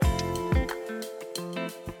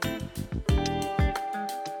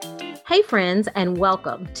Hey friends, and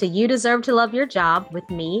welcome to You Deserve to Love Your Job with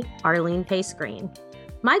me, Arlene Pace Green.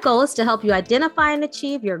 My goal is to help you identify and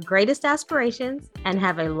achieve your greatest aspirations and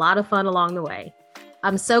have a lot of fun along the way.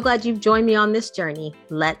 I'm so glad you've joined me on this journey.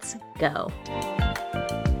 Let's go.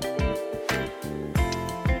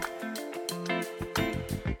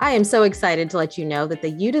 I am so excited to let you know that the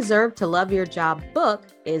You Deserve to Love Your Job book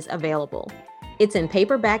is available. It's in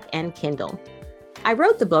paperback and Kindle. I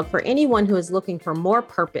wrote the book for anyone who is looking for more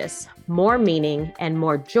purpose, more meaning, and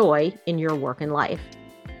more joy in your work and life.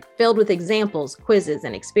 Filled with examples, quizzes,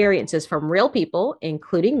 and experiences from real people,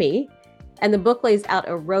 including me, and the book lays out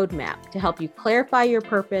a roadmap to help you clarify your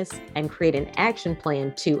purpose and create an action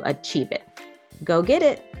plan to achieve it. Go get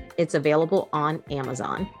it. It's available on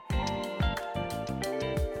Amazon.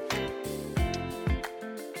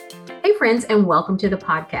 Hey friends, and welcome to the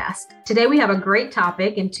podcast. Today we have a great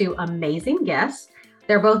topic and two amazing guests.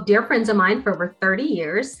 They're both dear friends of mine for over 30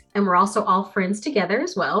 years, and we're also all friends together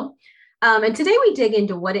as well. And today we dig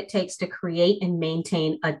into what it takes to create and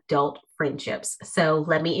maintain adult friendships. So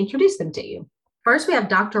let me introduce them to you. First, we have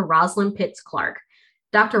Dr. Rosalyn Pitts-Clark.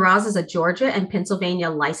 Dr. Roz is a Georgia and Pennsylvania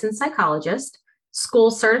licensed psychologist,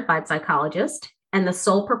 school certified psychologist, and the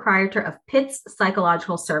sole proprietor of Pitts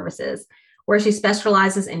Psychological Services, where she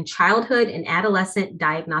specializes in childhood and adolescent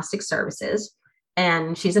diagnostic services.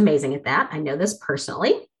 And she's amazing at that. I know this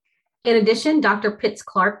personally. In addition, Dr.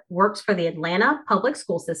 Pitts-Clark works for the Atlanta Public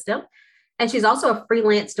School System, and she's also a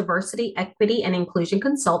freelance diversity, equity, and inclusion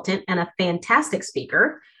consultant and a fantastic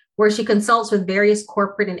speaker, where she consults with various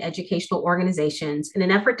corporate and educational organizations in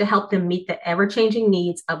an effort to help them meet the ever-changing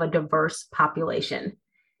needs of a diverse population.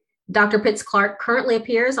 Dr. Pitts-Clark currently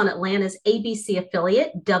appears on Atlanta's ABC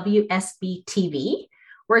affiliate, WSB-TV,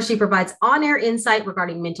 where she provides on-air insight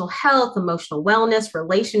regarding mental health, emotional wellness,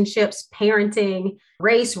 relationships, parenting,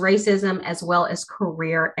 race, racism, as well as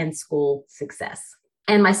career and school success.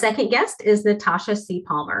 And my second guest is Natasha C.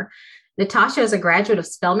 Palmer. Natasha is a graduate of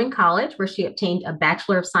Spelman College, where she obtained a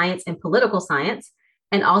Bachelor of Science in Political Science,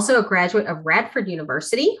 and also a graduate of Radford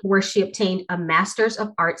University, where she obtained a Master's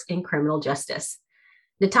of Arts in Criminal Justice.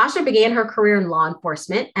 Natasha began her career in law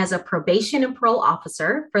enforcement as a probation and parole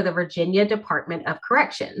officer for the Virginia Department of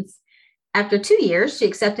Corrections. After 2 years, she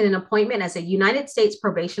accepted an appointment as a United States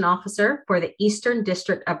probation officer for the Eastern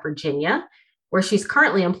District of Virginia, where she's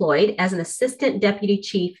currently employed as an assistant deputy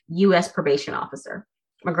chief U.S. probation officer.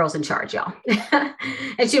 My girl's in charge, y'all.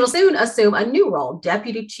 And she will soon assume a new role,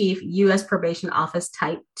 deputy chief U.S. probation office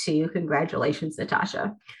type 2. Congratulations,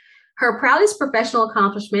 Natasha. Her proudest professional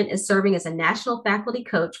accomplishment is serving as a national faculty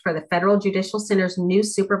coach for the Federal Judicial Center's new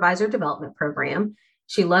supervisor development program.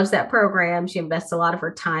 She loves that program. She invests a lot of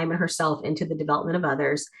her time and herself into the development of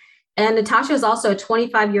others. And Natasha is also a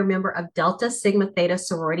 25-year member of Delta Sigma Theta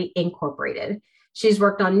Sorority Incorporated. She's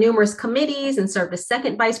worked on numerous committees and served as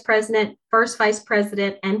second vice president, first vice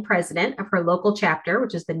president, and president of her local chapter,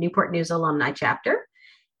 which is the Newport News Alumni Chapter,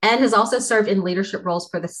 and has also served in leadership roles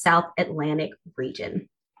for the South Atlantic region.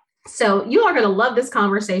 So you are going to love this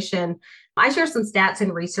conversation. I share some stats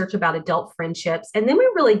and research about adult friendships, and then we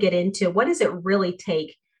really get into what does it really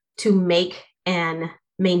take to make and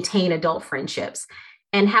maintain adult friendships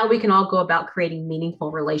and how we can all go about creating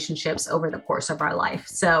meaningful relationships over the course of our life.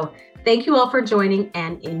 So thank you all for joining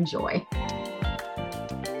and enjoy.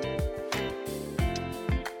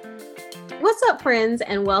 What's up, friends,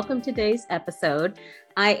 and welcome to today's episode.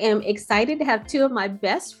 I am excited to have two of my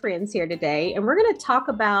best friends here today, and we're going to talk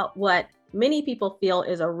about what many people feel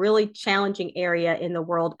is a really challenging area in the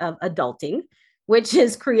world of adulting, which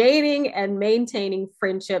is creating and maintaining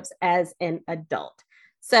friendships as an adult.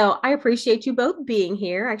 So I appreciate you both being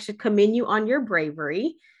here. I should commend you on your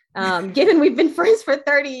bravery. Given we've been friends for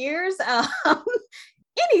 30 years,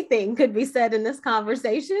 anything could be said in this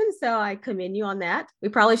conversation. So I commend you on that. We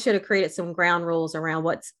probably should have created some ground rules around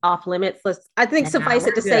what's off limits. I think suffice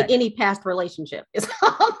it to say any past relationship is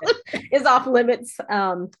off limits.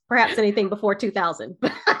 Perhaps anything before 2000.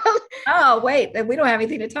 Oh, wait, we don't have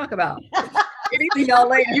anything to talk about. Anything y'all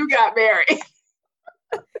later you got married.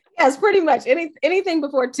 Yes, pretty much anything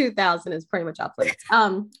before 2000 is pretty much off limits.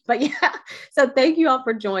 But yeah, so thank you all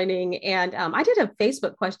for joining. And I did a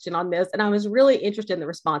Facebook question on this, and I was really interested in the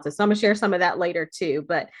responses. So I'm gonna share some of that later too.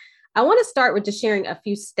 But I want to start with just sharing a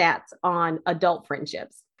few stats on adult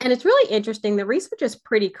friendships. And it's really interesting. The research is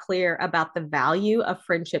pretty clear about the value of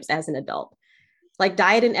friendships as an adult. Like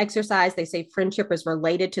diet and exercise, they say friendship is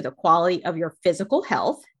related to the quality of your physical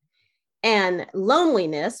health. And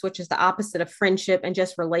loneliness, which is the opposite of friendship and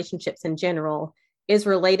just relationships in general, is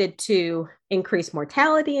related to increased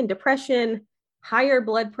mortality and depression, higher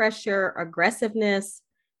blood pressure, aggressiveness,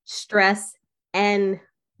 stress, and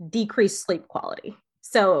decreased sleep quality.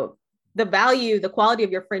 So the quality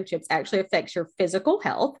of your friendships actually affects your physical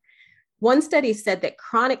health. One study said that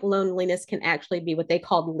chronic loneliness can actually be what they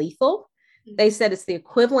called lethal. They said it's the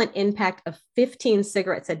equivalent impact of 15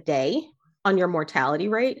 cigarettes a day on your mortality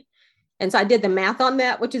rate. And so I did the math on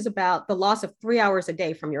that, which is about the loss of 3 hours a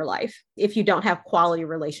day from your life if you don't have quality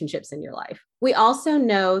relationships in your life. We also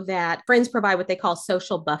know that friends provide what they call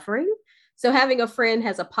social buffering. So having a friend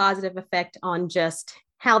has a positive effect on just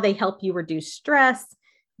how they help you reduce stress,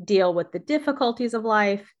 deal with the difficulties of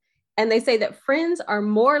life. And they say that friends are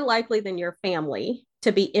more likely than your family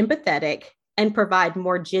to be empathetic and provide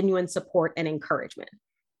more genuine support and encouragement.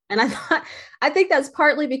 And I think that's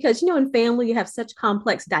partly because, in family, you have such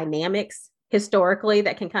complex dynamics historically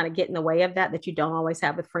that can kind of get in the way of that you don't always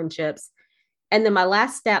have with friendships. And then my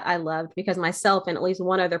last stat I loved, because myself and at least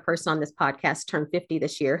one other person on this podcast turned 50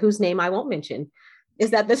 this year, whose name I won't mention,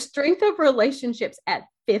 is that the strength of relationships at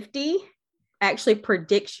 50 actually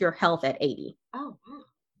predicts your health at 80. Oh,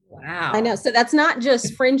 wow. I know. So that's not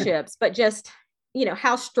just friendships, but just,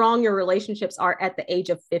 how strong your relationships are at the age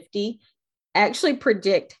of 50 actually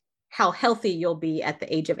predict how healthy you'll be at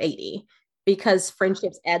the age of 80, because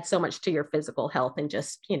friendships add so much to your physical health and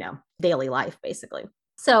just, daily life, basically.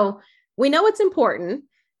 So we know it's important.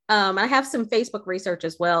 I have some Facebook research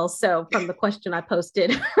as well. So from the question I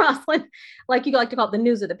posted, Rosalyn, like you like to call it the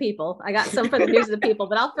news of the people, I got some for the news of the people,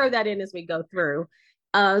 but I'll throw that in as we go through.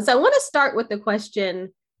 So I want to start with the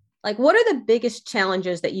question, like, what are the biggest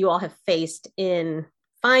challenges that you all have faced in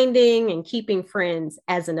finding and keeping friends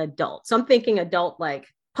as an adult? So I'm thinking adult, like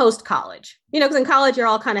post-college, because in college, you're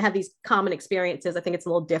all kind of have these common experiences. I think it's a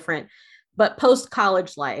little different, but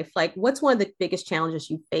post-college life, like what's one of the biggest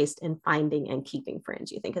challenges you faced in finding and keeping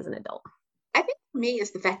friends, you think, as an adult? I think for me,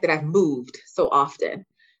 it's the fact that I've moved so often,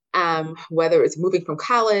 whether it's moving from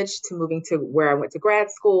college to moving to where I went to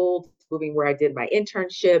grad school, to moving where I did my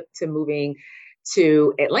internship, to moving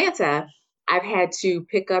to Atlanta. I've had to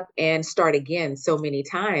pick up and start again so many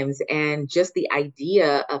times. And just the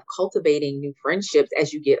idea of cultivating new friendships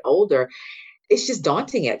as you get older, it's just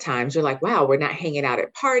daunting at times. You're like, wow, we're not hanging out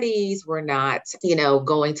at parties. We're not,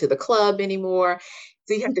 going to the club anymore.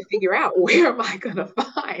 So you have to figure out, where am I going to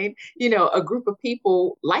find, a group of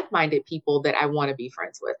people, like-minded people that I want to be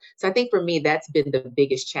friends with. So I think for me, that's been the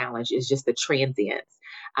biggest challenge, is just the transience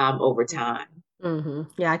over time. Mm-hmm.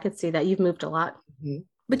 Yeah, I could see that. You've moved a lot. Mm-hmm.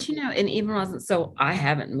 But and even wasn't so I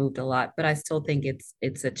haven't moved a lot, but I still think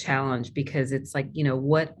it's a challenge, because it's like,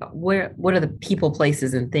 what are the people,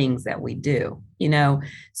 places, and things that we do,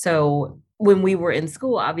 So when we were in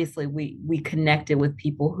school, obviously we connected with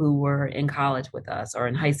people who were in college with us, or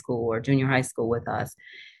in high school or junior high school with us.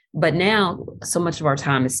 But now so much of our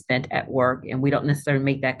time is spent at work, and we don't necessarily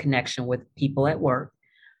make that connection with people at work.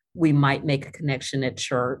 We might make a connection at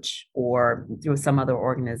church or through some other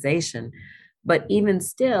organization. But even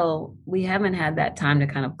still, we haven't had that time to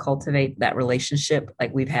kind of cultivate that relationship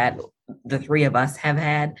like we've had, the three of us have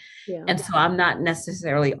had. Yeah. And so I'm not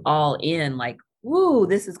necessarily all in, like, woo,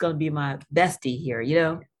 this is going to be my bestie here,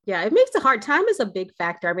 Yeah, it makes it hard. Time is a big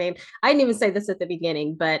factor. I mean, I didn't even say this at the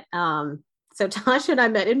beginning, but so Tasha and I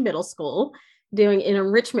met in middle school doing an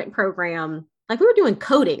enrichment program. Like we were doing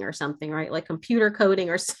coding or something, right? Like computer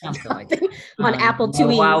coding or something like on Apple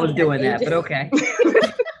IIe. While I was doing that, but okay.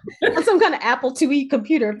 On some kind of Apple IIe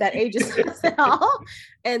computer, if that ages at all.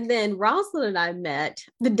 And then Rosalyn and I met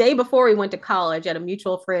the day before we went to college at a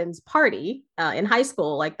mutual friend's party in high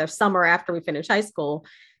school, like the summer after we finished high school,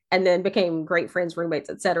 and then became great friends, roommates,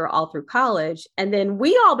 et cetera, all through college. And then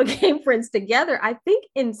we all became friends together, I think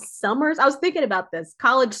in summers. I was thinking about this,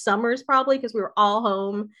 college summers probably, because we were all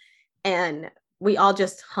home and we all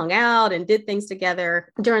just hung out and did things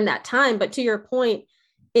together during that time. But to your point,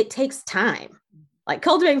 it takes time. Like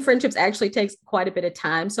cultivating friendships actually takes quite a bit of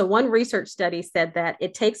time. So one research study said that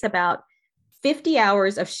it takes about 50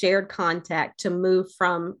 hours of shared contact to move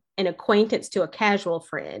from an acquaintance to a casual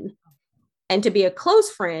friend. And to be a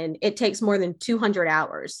close friend, it takes more than 200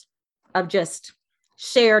 hours of just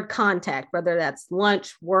shared contact, whether that's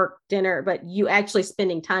lunch, work, dinner, but you actually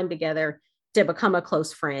spending time together to become a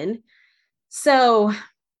close friend. So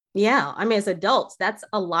yeah, I mean, as adults, that's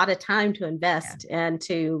a lot of time to invest and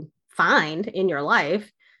to find in your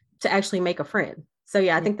life to actually make a friend. So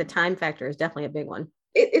yeah, I think the time factor is definitely a big one.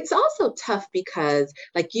 It's also tough because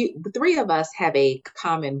like the three of us have a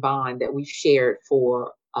common bond that we've shared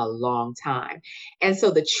for a long time. And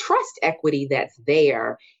so the trust equity that's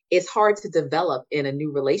there is hard to develop in a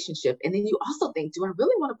new relationship. And then you also think, do I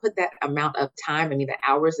really want to put that amount of time? I mean, the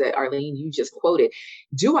hours that Arlene, you just quoted,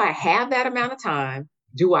 do I have that amount of time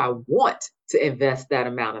do I want to invest that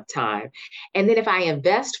amount of time? And then if I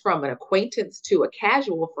invest from an acquaintance to a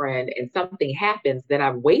casual friend and something happens, then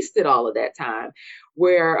I've wasted all of that time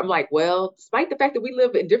where I'm like, well, despite the fact that we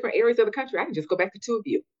live in different areas of the country, I can just go back to two of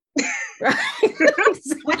you. Right.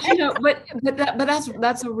 But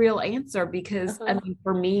that's a real answer because I mean,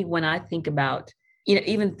 for me, when I think about,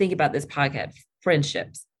 even think about this podcast,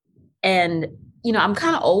 friendships, and I'm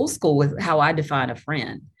kind of old school with how I define a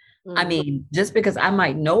friend. I mean, just because I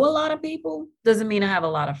might know a lot of people doesn't mean I have a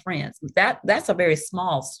lot of friends. That's a very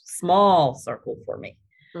small circle for me.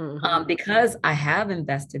 Because I have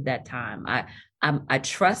invested that time. I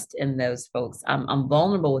trust in those folks. I'm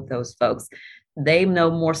vulnerable with those folks. They know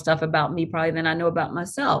more stuff about me probably than I know about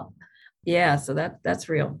myself. Yeah, so that's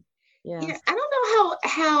real. Yeah, I don't know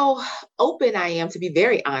how open I am, to be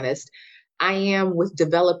very honest. I am with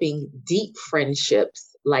developing deep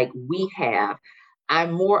friendships like we have.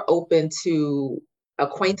 I'm more open to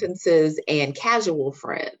acquaintances and casual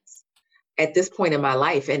friends at this point in my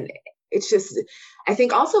life. And it's just, I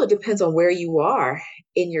think also it depends on where you are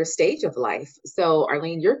in your stage of life. So,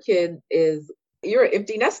 Arlene, you're an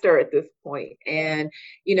empty nester at this point. And,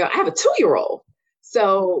 I have a 2-year-old.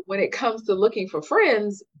 So when it comes to looking for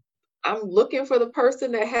friends, I'm looking for the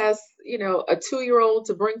person that has, a 2-year-old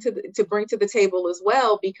to bring to the table as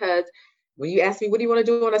well. Because when you ask me, what do you want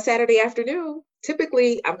to do on a Saturday afternoon?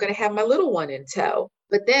 Typically, I'm going to have my little one in tow.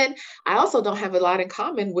 But then I also don't have a lot in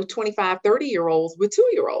common with 25, 30-year-olds with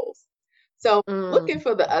 2-year-olds. So looking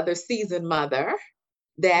for the other seasoned mother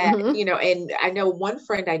that, and I know one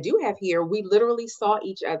friend I do have here, we literally saw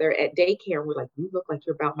each other at daycare. And we're like, you look like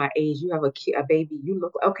you're about my age. You have a baby. You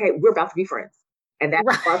look, okay, we're about to be friends. And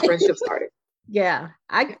that's how our friendship started. Yeah.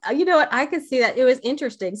 You know what? I could see that. It was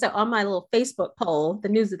interesting. So on my little Facebook poll, the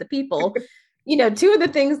news of the people, two of the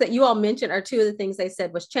things that you all mentioned are two of the things they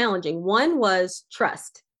said was challenging. One was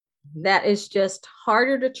trust. That is just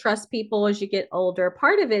harder to trust people as you get older.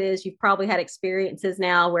 Part of it is you've probably had experiences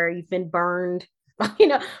now where you've been burned,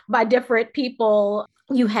 by different people.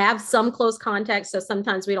 You have some close contacts. So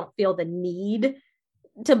sometimes we don't feel the need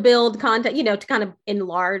to build contact, to kind of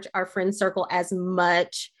enlarge our friend circle as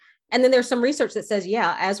much. And then there's some research that says,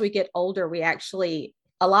 as we get older,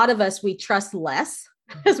 a lot of us, we trust less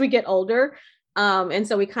as we get older. And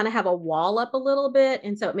so we kind of have a wall up a little bit.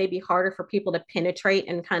 And so it may be harder for people to penetrate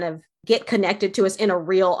and kind of get connected to us in a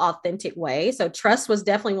real, authentic way. So trust was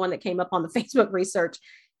definitely one that came up on the Facebook research.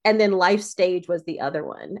 And then life stage was the other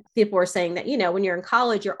one. People were saying that, when you're in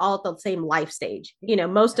college, you're all at the same life stage.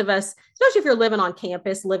 Most of us, especially if you're living on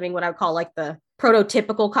campus, living what I would call like the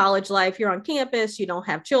prototypical college life, you're on campus, you don't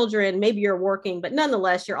have children, maybe you're working, but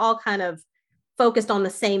nonetheless, you're all kind of focused on the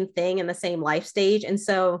same thing in the same life stage. And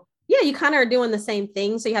so, you kind of are doing the same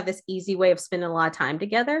thing. So you have this easy way of spending a lot of time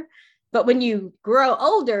together. But when you grow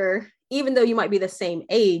older, even though you might be the same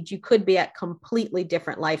age, you could be at completely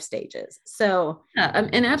different life stages. So,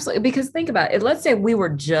 and absolutely, because think about it. Let's say we were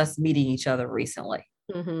just meeting each other recently.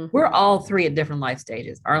 We're all three at different life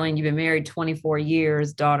stages. Arlene, you've been married 24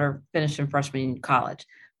 years, daughter finishing freshman in college.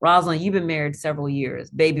 Rosalyn, you've been married several years,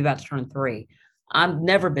 baby about to turn 3. I've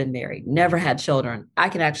never been married, never had children. I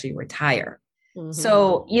can actually retire.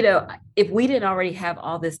 So, if we didn't already have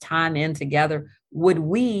all this time in together, would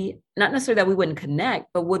we, not necessarily that we wouldn't connect,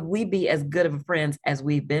 but would we be as good of friends as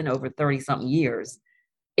we've been over 30 something years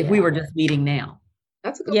if we were just meeting now?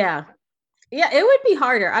 That's a good Yeah, it would be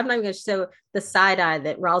harder. I'm not even going to show the side eye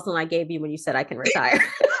that Rosalyn I gave you when you said I can retire.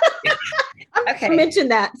 Okay. Mention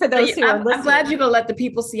that for those who are listening. I'm glad you're going to let the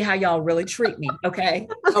people see how y'all really treat me. Okay.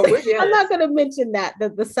 I'm not going to mention that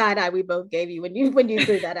the side eye we both gave you when you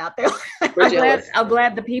threw that out there. I'm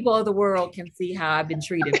glad the people of the world can see how I've been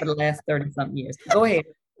treated for the last 30 something years. Go ahead.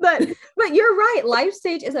 But you're right. Life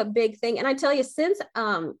stage is a big thing. And I tell you, since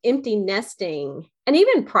empty nesting, and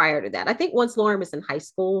even prior to that, I think once Lauren was in high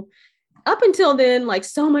school, up until then, like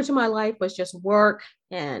so much of my life was just work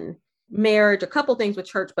and marriage, a couple things with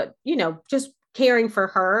church, but just caring for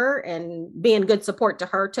her and being good support to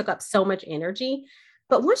her took up so much energy.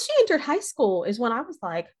 But once she entered high school is when I was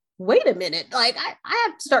like, wait a minute, like I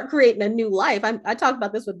have to start creating a new life. I talked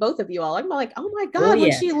about this with both of you all. I'm like, oh my God,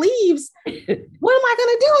 when she leaves, what am I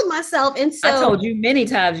going to do with myself? And so I told you many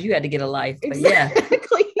times you had to get a life. But exactly,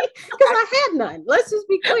 because I had none. Let's just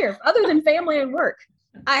be clear. Other than family and work,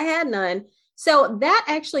 I had none. So that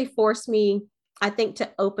actually forced me, I think, to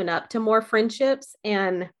open up to more friendships.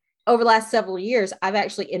 And over the last several years, I've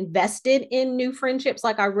actually invested in new friendships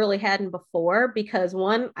like I really hadn't before, because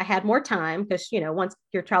one, I had more time because, once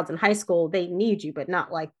your child's in high school, they need you, but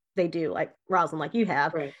not like they do, like Rosalyn, like you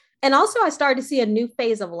have. Right. And also I started to see a new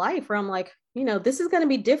phase of life where I'm like, this is going to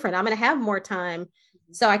be different. I'm going to have more time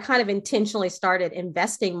So I kind of intentionally started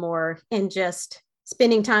investing more in just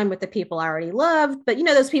spending time with the people I already loved. But,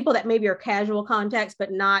 those people that maybe are casual contacts,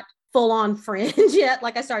 but not full on friends yet.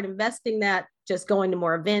 Like I started investing that, just going to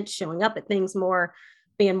more events, showing up at things more,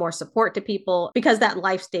 being more support to people, because that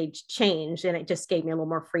life stage changed and it just gave me a little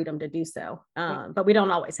more freedom to do so. But we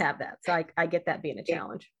don't always have that. So I get that being a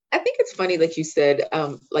challenge. I think it's funny that you said,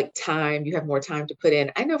 like time, you have more time to put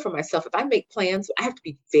in. I know for myself, if I make plans, I have to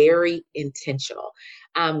be very intentional.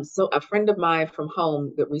 So a friend of mine from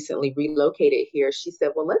home that recently relocated here, she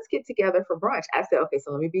said, well, let's get together for brunch. I said, okay,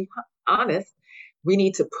 so let me be honest. We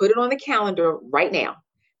need to put it on the calendar right now,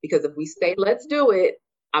 because if we say, let's do it,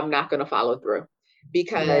 I'm not going to follow through,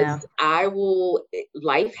 because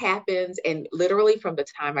life happens. And literally from the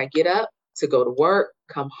time I get up to go to work,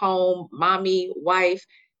 come home, mommy, wife,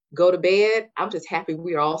 go to bed, I'm just happy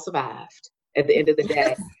we all survived at the end of the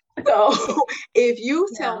day. So if you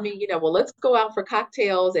tell me, well, let's go out for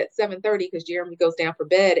cocktails at 7:30 because Jeremy goes down for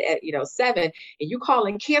bed at, 7, and you call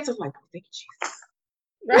in cancel, like, oh, thank you, Jesus.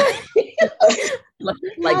 Right.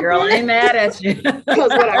 like, girl, I ain't mad at you. Because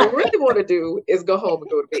what I really want to do is go home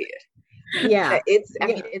and go to bed. Yeah.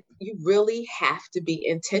 You really have to be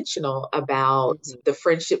intentional about the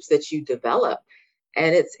friendships that you develop.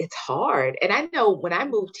 And it's hard. And I know when I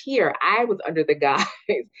moved here, I was under the guise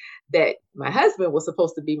that my husband was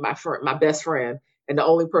supposed to be my friend, my best friend, and the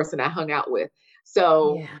only person I hung out with.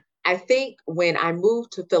 So I think when I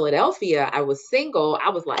moved to Philadelphia, I was single.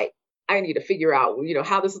 I was like, I need to figure out,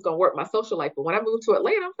 how this is going to work, my social life. But when I moved to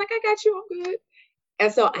Atlanta, I was like, I got you, I'm good.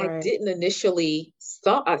 And so I didn't initially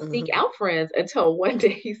seek out friends until one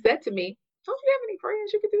day he said to me, don't you have any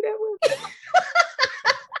friends you could do that with?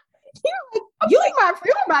 You're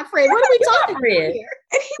my friend. What are we talking about here?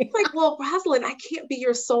 And he's like, well, Rosalyn, I can't be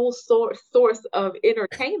your sole source of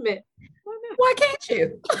entertainment. Why not? Why can't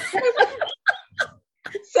you?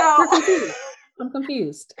 So I'm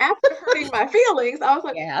confused. After hurting my feelings, I was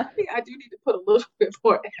like, I think I do need to put a little bit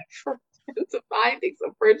more effort into finding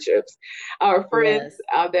some friendships or friends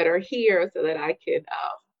that are here, so that I can,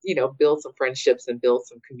 build some friendships and build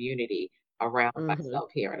some community around myself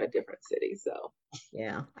here in a different city. So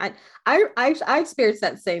I experienced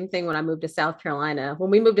that same thing when I moved to South Carolina. When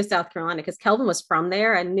we moved to South Carolina, because Kelvin was from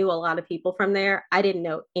there, I knew a lot of people from there. I didn't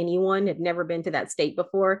know anyone, had never been to that state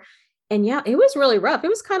before. And it was really rough. It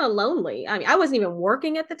was kind of lonely. I mean, I wasn't even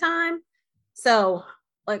working at the time. So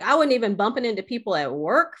like I wasn't even bumping into people at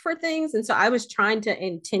work for things. And so I was trying to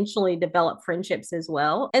intentionally develop friendships as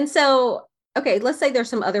well. And so, okay, let's say there's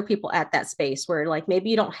some other people at that space where like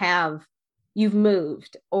maybe you've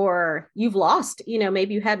moved or you've lost,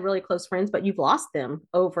 maybe you had really close friends, but you've lost them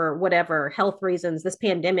over whatever health reasons, this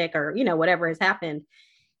pandemic or, whatever has happened.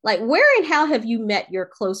 Like where and how have you met your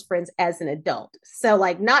close friends as an adult? So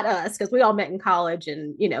like not us, because we all met in college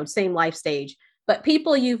and, same life stage, but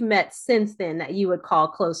people you've met since then that you would call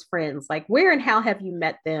close friends. Like where and how have you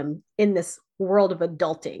met them in this world of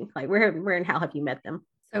adulting? Like where and how have you met them?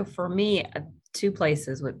 So for me, 2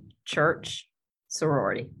 places with church,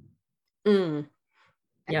 sorority. I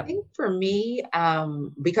think for me,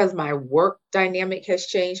 because my work dynamic has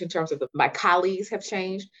changed in terms of my colleagues have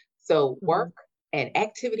changed. So work and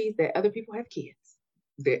activities that other people have kids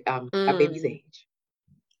that my baby's age.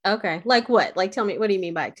 Okay. Like what? Like tell me, what do you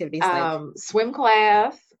mean by activities? Swim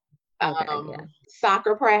class,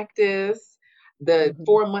 soccer practice, the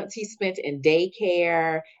 4 months he spent in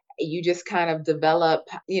daycare. You just kind of develop,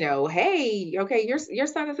 hey, okay, your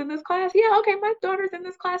son is in this class. Yeah, okay, my daughter's in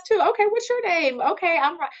this class too. Okay, what's your name? Okay,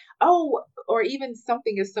 I'm right. Oh, or even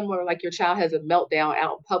something as similar, like your child has a meltdown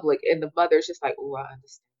out in public and the mother's just like, oh, I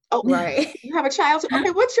understand. Oh, right. You have a child too?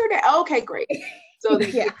 Okay, what's your name? Okay, great. So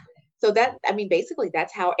so that, I mean, basically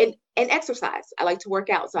that's how, and exercise. I like to work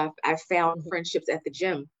out. So I've found friendships at the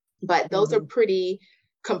gym, but those are pretty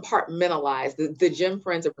compartmentalized. The gym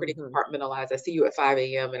friends are pretty compartmentalized. I see you at 5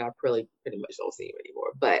 a.m. and I pretty much don't see you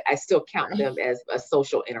anymore, but I still count them as a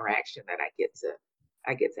social interaction that I get to.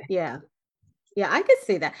 Yeah, I could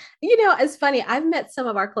see that. It's funny. I've met some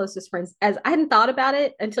of our closest friends as I hadn't thought about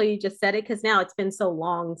it until you just said it, because now it's been so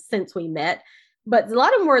long since we met. But a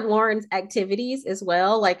lot of them were Lauren's activities as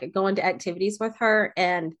well, like going to activities with her.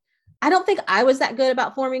 And I don't think I was that good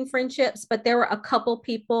about forming friendships, but there were a couple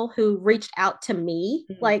people who reached out to me,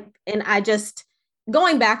 and I just,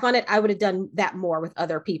 going back on it, I would have done that more with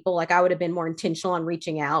other people. Like I would have been more intentional on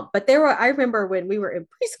reaching out. But I remember when we were in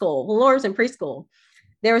preschool, Lauren's in preschool,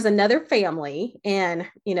 there was another family and,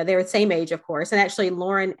 they were the same age, of course. And actually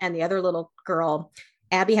Lauren and the other little girl,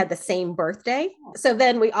 Abby, had the same birthday. So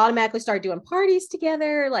then we automatically started doing parties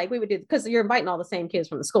together. Like we would do, because you're inviting all the same kids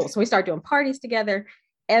from the school. So we started doing parties together.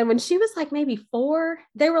 And when she was like maybe 4,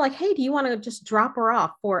 they were like, hey, do you want to just drop her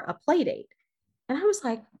off for a play date? And I was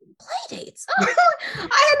like, play dates? I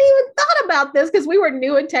hadn't even thought about this because we were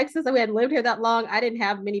new in Texas and we hadn't lived here that long. I didn't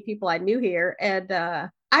have many people I knew here. And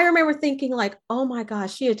I remember thinking like, oh my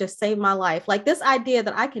gosh, she had just saved my life. Like this idea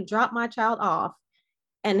that I can drop my child off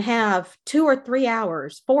and have 2 or 3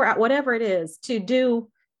 hours, 4 hours, whatever it is, to do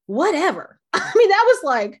whatever. I mean, that was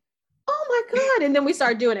like, oh my God. And then we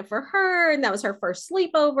started doing it for her. And that was her first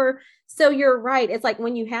sleepover. So you're right. It's like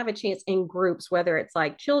when you have a chance in groups, whether it's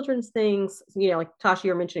like children's things, like Tasha,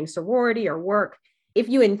 you were mentioning sorority or work, if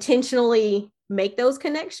you intentionally make those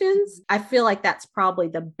connections, I feel like that's probably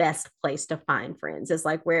the best place to find friends, is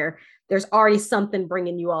like where there's already something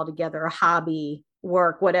bringing you all together, a hobby,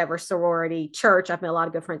 work, whatever, sorority, church. I've made a lot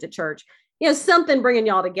of good friends at church, something bringing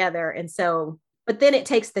you all together. And so, but then it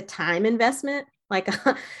takes the time investment. Like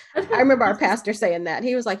I remember our pastor saying that.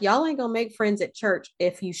 He was like, y'all ain't gonna make friends at church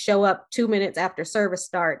if you show up 2 minutes after service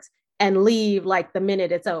starts and leave like the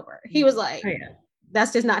minute it's over. He was like,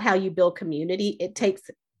 that's just not how you build community. It takes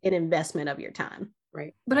an investment of your time.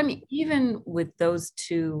 Right. But I mean, even with those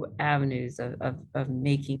two avenues of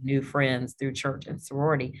making new friends through church and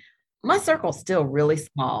sorority, my circle's still really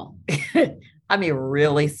small. I mean,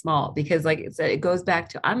 really small, because like I said, it goes back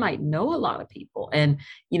to, I might know a lot of people, and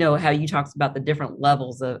how you talked about the different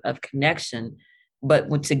levels of connection,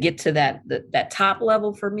 but to get to that top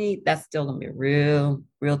level for me, that's still gonna be a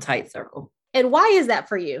real tight circle. And why is that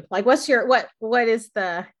for you? Like, what's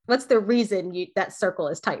the reason that circle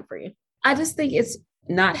is tight for you? I just think it's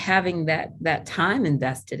not having that time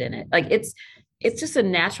invested in it. Like it's just a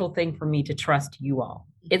natural thing for me to trust you all.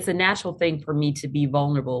 It's a natural thing for me to be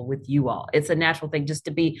vulnerable with you all. It's a natural thing just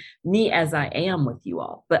to be me as I am with you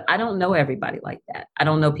all. But I don't know everybody like that. I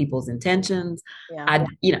don't know people's intentions. Yeah.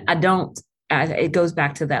 I don't. It goes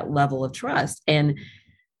back to that level of trust. And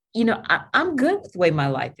I'm good with the way my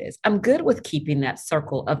life is. I'm good with keeping that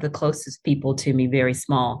circle of the closest people to me very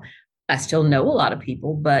small. I still know a lot of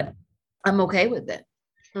people, but I'm okay with it.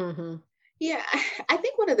 Mm-hmm. Yeah, I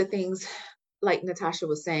think one of the things, like Natasha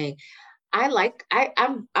was saying, I'm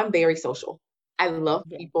very social. I love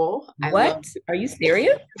people. Are you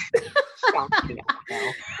serious?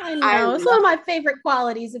 I know. It's one of my favorite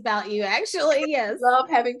qualities about you, actually. Yes. I love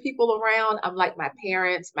having people around. I'm like my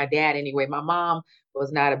parents, my dad anyway. My mom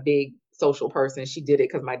was not a big social person. She did it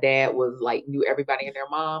because my dad was like, knew everybody and their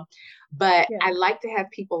mom. But I like to have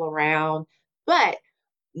people around. But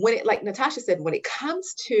when it, like Natasha said, when it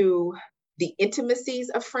comes to the intimacies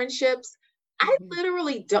of friendships, I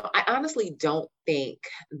honestly don't think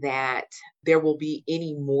that there will be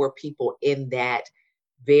any more people in that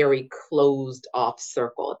very closed off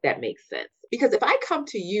circle, if that makes sense. Because if I come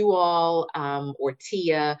to you all, or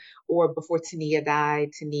Tia, or before Tania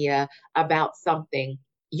died, about something,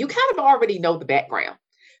 you kind of already know the background.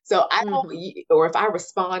 So I don't, or if I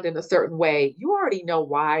respond in a certain way, you already know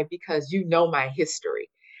why, because you know my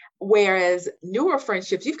history. Whereas newer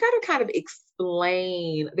friendships, you've got to kind of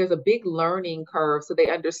explain, there's a big learning curve so they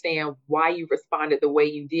understand why you responded the way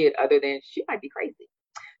you did, other than she might be crazy.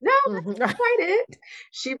 No, that's not quite it.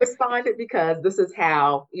 She responded because this is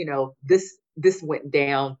how, this went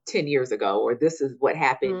down 10 years ago, or this is what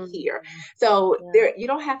happened here. So there, you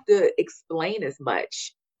don't have to explain as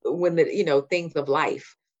much when things of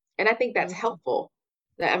life. And I think that's helpful.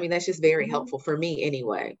 I mean, that's just very helpful for me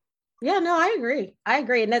anyway. Yeah, no, I agree.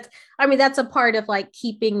 And that's a part of like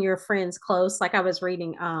keeping your friends close. Like I was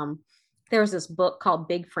reading, there was this book called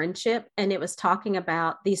Big Friendship, and it was talking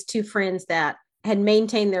about these two friends that had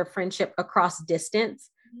maintained their friendship across distance.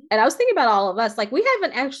 And I was thinking about all of us, like we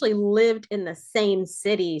haven't actually lived in the same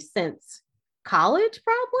city since college,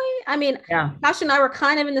 probably. I mean, Natasha and I were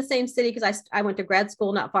kind of in the same city because I went to grad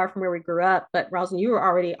school not far from where we grew up, but Rosalyn, you were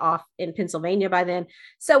already off in Pennsylvania by then.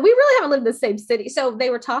 So we really haven't lived in the same city. So they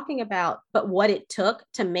were talking about, but what it took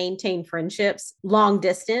to maintain friendships long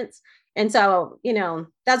distance. And so,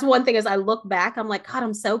 that's one thing as I look back, I'm like, God,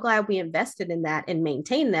 I'm so glad we invested in that and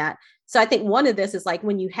maintained that. So I think one of this is like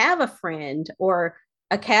when you have a friend or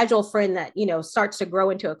a casual friend that, starts to grow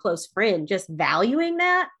into a close friend, just valuing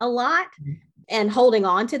that a lot and holding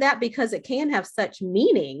on to that, because it can have such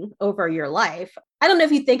meaning over your life. I don't know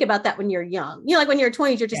if you think about that when you're young, like when you're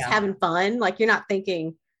 20s, you're just having fun. Like you're not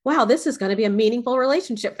thinking, wow, this is going to be a meaningful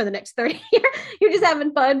relationship for the next 30 years. You're just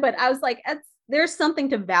having fun. But I was like, there's something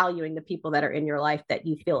to valuing the people that are in your life that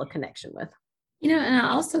you feel a connection with. And I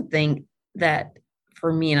also think that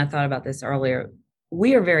for me, and I thought about this earlier,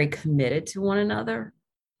 we are very committed to one another.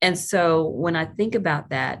 And so when I think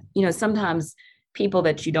about that, sometimes people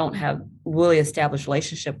that you don't have really established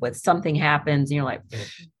relationship with, something happens and you're like,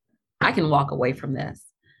 I can walk away from this.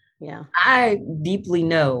 Yeah. I deeply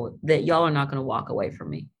know that y'all are not going to walk away from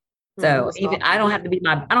me. So even I don't have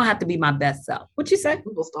to be my best self. What you say?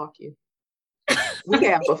 We will stalk you. We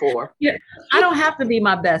have before. Yeah, I don't have to be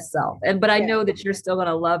my best self, but I know that you're still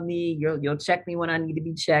gonna love me. You'll check me when I need to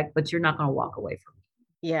be checked, but you're not gonna walk away from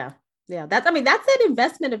me. Yeah, yeah. That's an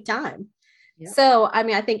investment of time. Yep. So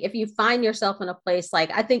I think if you find yourself in a place,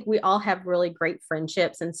 like, I think we all have really great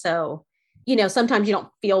friendships, and so sometimes you don't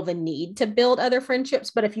feel the need to build other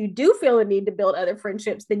friendships, but if you do feel the need to build other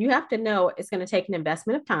friendships, then you have to know it's going to take an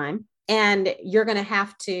investment of time, and you're going to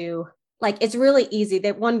have to, like, it's really easy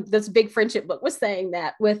that this big friendship book was saying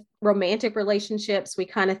that with romantic relationships, we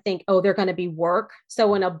kind of think, oh, they're going to be work. So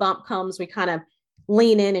when a bump comes, we kind of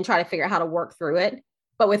lean in and try to figure out how to work through it.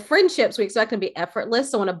 But with friendships, we expect them to be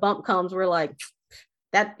effortless. So when a bump comes, we're like,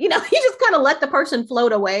 that, you just kind of let the person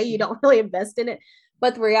float away. You don't really invest in it.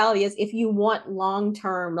 But the reality is, if you want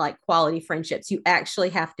long-term, like, quality friendships, you actually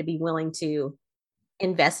have to be willing to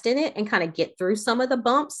invest in it and kind of get through some of the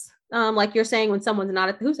bumps. Like you're saying, when someone's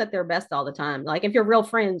who's at their best all the time. Like, if you're real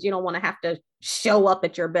friends, you don't want to have to show up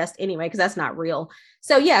at your best anyway, because that's not real.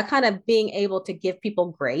 So yeah, kind of being able to give people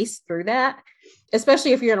grace through that,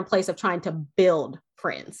 especially if you're in a place of trying to build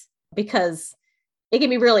friends, because it can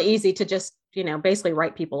be really easy to just, basically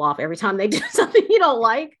write people off every time they do something you don't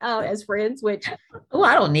like as friends, which, oh,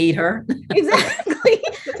 I don't need her. Exactly.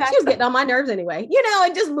 She was getting on my nerves anyway,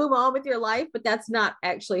 and just move on with your life. But that's not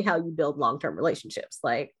actually how you build long-term relationships.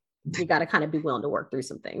 Like, you got to kind of be willing to work through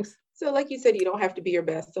some things. So like you said, you don't have to be your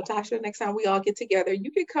best. So Tasha, next time we all get together,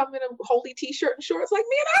 you can come in a holy t-shirt and shorts like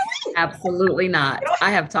me and I. Absolutely not. I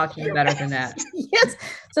have taught you better than that. Yes.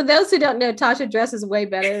 So those who don't know, Tasha dresses way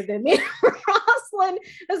better than me, Rosalyn,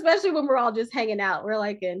 especially when we're all just hanging out. We're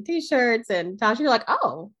like in t-shirts, and Tasha, you're like,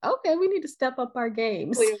 oh, okay, we need to step up our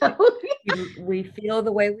game. So. We feel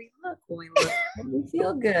the way we look when we look. We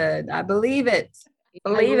feel good. I believe it.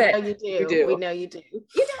 Believe it. You do. You do. We know you do.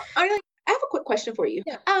 I have a quick question for you.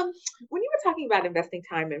 Yeah. When you were talking about investing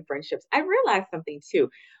time in friendships, I realized something too.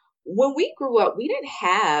 When we grew up, we didn't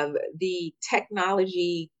have the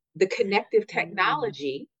technology, the connective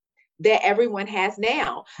technology that everyone has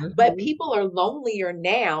now. But people are lonelier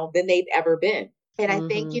now than they've ever been. And I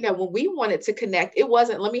think, when we wanted to connect, it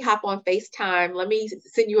wasn't, let me hop on FaceTime. Let me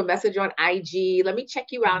send you a message on IG. Let me check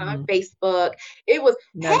you out on Facebook. It was,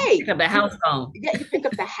 hey. Pick up the house phone. Yeah, you pick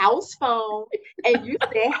up the house phone and you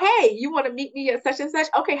say, hey, you want to meet me at such and such?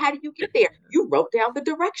 Okay, how do you get there? You wrote down the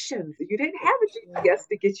directions. You didn't have a GPS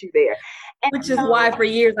to get you there. And which is why for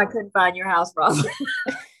years I couldn't find your house, Rosalyn.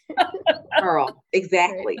 Girl,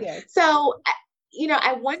 exactly. Yes. So,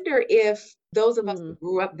 I wonder if those of us who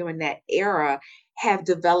grew up during that era have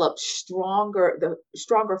developed stronger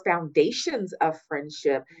foundations of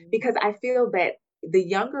friendship, because I feel that the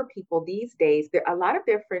younger people these days, a lot of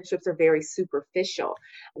their friendships are very superficial.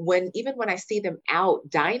 Even when I see them out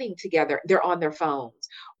dining together, they're on their phones,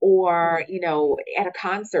 or, at a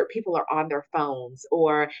concert, people are on their phones,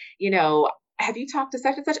 or, have you talked to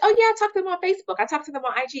such and such? Oh yeah, I talked to them on Facebook. I talked to them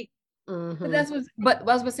on IG. But I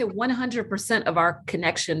was going to say 100% of our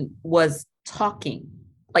connection was talking.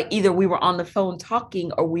 Like, either we were on the phone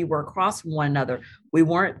talking or we were across from one another. We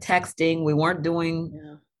weren't texting. We weren't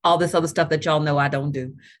doing all this other stuff that y'all know I don't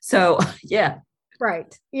do. So, yeah.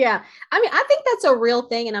 Right. Yeah. I think that's a real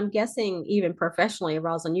thing. And I'm guessing even professionally,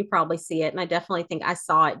 Rosalyn, you probably see it. And I definitely think I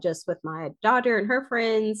saw it just with my daughter and her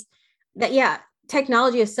friends, that,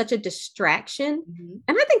 technology is such a distraction.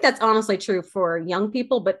 And I think that's honestly true for young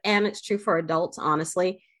people, and it's true for adults,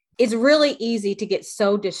 honestly. It's really easy to get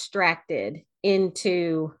so distracted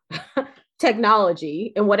into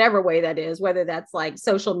technology in whatever way that is, whether that's like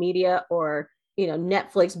social media or,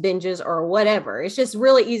 Netflix binges or whatever. It's just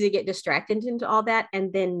really easy to get distracted into all that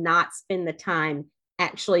and then not spend the time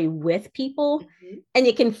actually with people. And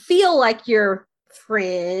it can feel like you're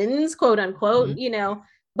friends, quote unquote,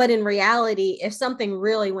 but in reality, if something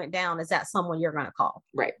really went down, is that someone you're going to call?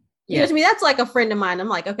 Right. You know what I mean? That's like a friend of mine. I'm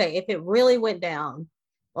like, okay, if it really went down,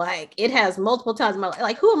 like it has multiple times in my life,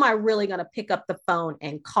 like, who am I really going to pick up the phone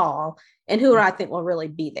and call? And who do I think will really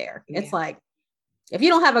be there? Yeah. It's like, if you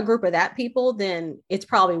don't have a group of that people, then it's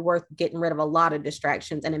probably worth getting rid of a lot of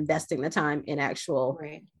distractions and investing the time in actual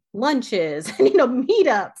lunches and,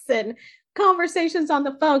 meetups and conversations on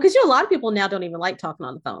the phone. Because, a lot of people now don't even like talking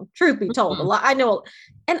on the phone. Truth be told, a lot, I know.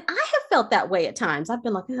 And I have felt that way at times. I've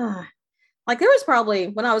been like, ugh. Like, there was probably,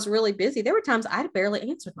 when I was really busy, there were times I barely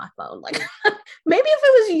answered my phone. Like, maybe if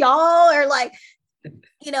it was y'all or like,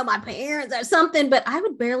 my parents or something, but I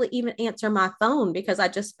would barely even answer my phone because I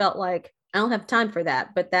just felt like I don't have time for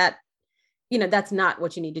that. But that, that's not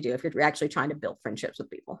what you need to do if you're actually trying to build friendships with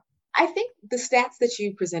people. I think the stats that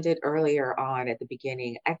you presented earlier on at the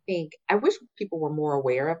beginning, I wish people were more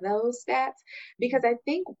aware of those stats, because I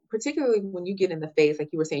think particularly when you get in the phase, like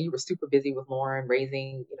you were saying, you were super busy with Lauren,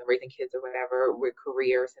 raising kids or whatever, with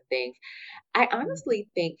careers and things. I honestly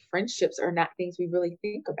think friendships are not things we really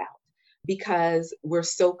think about, because we're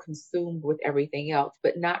so consumed with everything else,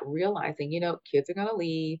 but not realizing, kids are going to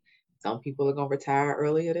leave. Some people are going to retire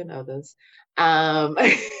earlier than others. Um,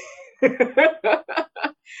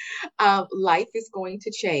 life is going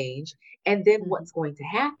to change. And then what's going to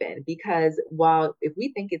happen? Because while if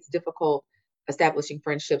we think it's difficult establishing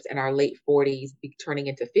friendships in our late 40s, turning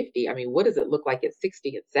into 50, I mean, what does it look like at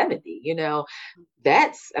 60 and 70?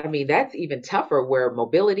 That's even tougher, where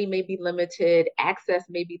mobility may be limited, access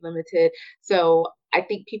may be limited. So I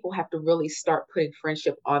think people have to really start putting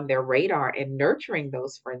friendship on their radar and nurturing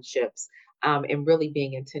those friendships, and really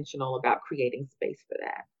being intentional about creating space for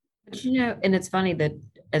that. But and it's funny that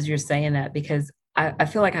as you're saying that, because I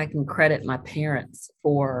feel like I can credit my parents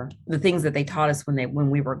for the things that they taught us when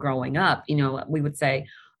we were growing up. We would say,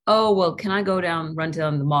 "Oh, well, can I run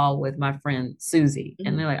down the mall with my friend Susie?"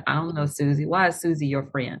 And they're like, "I don't know Susie. Why is Susie your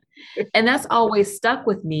friend?" And that's always stuck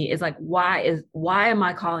with me. Is like, why am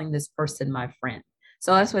I calling this person my friend?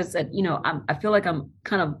 So that's what I said. I feel like I'm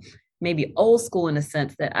kind of maybe old school in a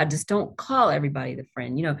sense that I just don't call everybody the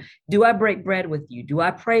friend. Do I break bread with you? Do I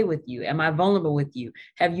pray with you? Am I vulnerable with you?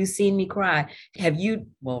 Have you seen me cry?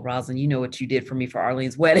 Well, Rosalyn, you know what you did for me for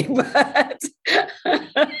Arlene's wedding, but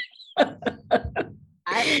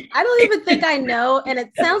I don't even think I know. And it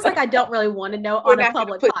sounds like I don't really want to know on a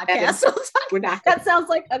public podcast. That sounds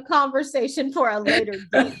like a conversation for a later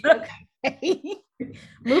date. Okay.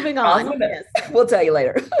 Moving on. Yes. We'll tell you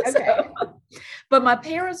later. Okay. But my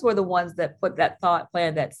parents were the ones that put that thought,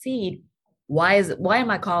 planted that seed. Why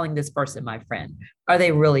am I calling this person my friend? Are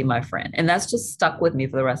they really my friend? And that's just stuck with me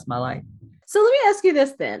for the rest of my life. So let me ask you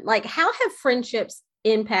this then, like, how have friendships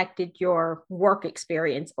impacted your work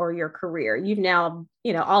experience or your career? You've now,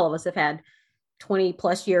 all of us have had 20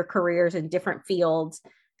 plus year careers in different fields.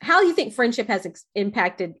 How do you think friendship has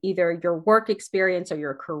impacted either your work experience or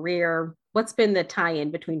your career? What's been the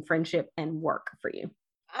tie-in between friendship and work for you?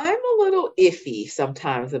 I'm a little iffy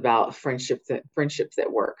sometimes about friendships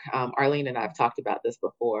at work. Arlene and I have talked about this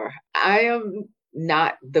before. I am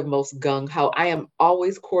not the most gung-ho. I am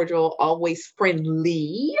always cordial, always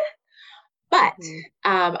friendly, but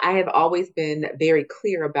I have always been very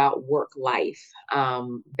clear about work-life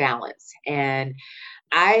balance. And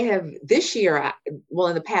I have this year, in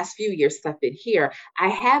the past few years since I've been here, I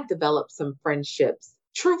have developed some friendships,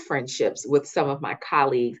 true friendships with some of my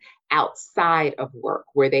colleagues outside of work,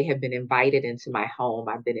 where they have been invited into my home.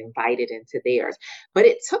 I've been invited into theirs. But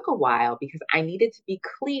it took a while, because I needed to be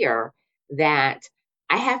clear that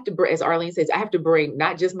I have to, as Arlene says, I have to bring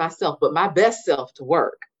not just myself, but my best self to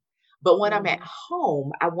work. But when I'm at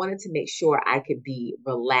home, I wanted to make sure I could be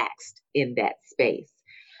relaxed in that space.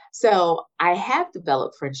 So I have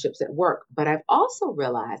developed friendships at work, but I've also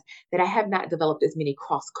realized that I have not developed as many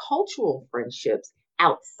cross-cultural friendships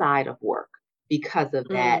outside of work, because of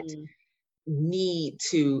that need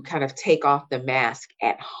to kind of take off the mask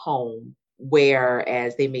at home,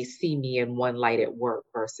 whereas they may see me in one light at work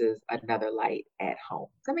versus another light at home.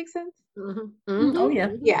 Does that make sense? Oh yeah.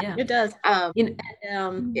 It does.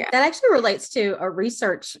 That actually relates to a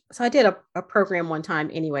research. So I did a program one time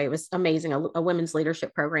anyway. It was amazing, a women's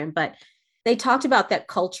leadership program, but they talked about that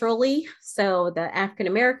culturally. So the African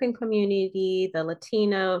American community, the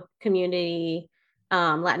Latino community,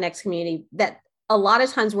 Latinx community, that a lot of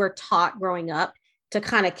times we're taught growing up to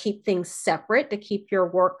kind of keep things separate, to keep your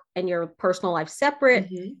work and your personal life separate.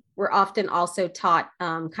 We're often also taught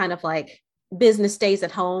kind of like business stays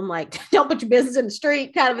at home, like don't put your business in the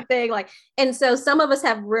street kind of a thing. And so some of us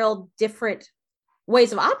have real different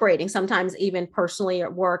ways of operating, sometimes even personally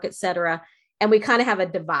at work, et cetera. And we kind of have a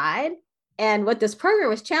divide. And what this program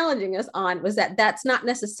was challenging us on was that that's not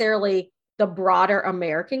necessarily the broader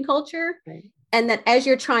American culture. Right. And that as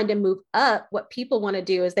you're trying to move up, what people want to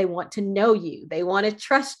do is they want to know you. They want to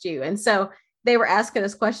trust you. And so they were asking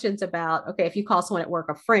us questions about, okay, if you call someone at work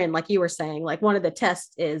a friend, like you were saying, like one of the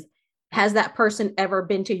tests is, has that person ever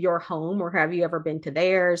been to your home, or have you ever been to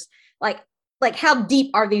theirs? Like how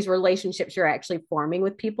deep are these relationships you're actually forming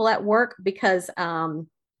with people at work? Because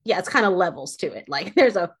it's kind of levels to it. Like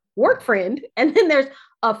there's a work friend, and then there's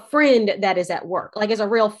a friend that is at work, like is a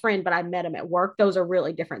real friend, but I met him at work. Those are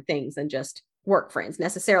really different things than just work friends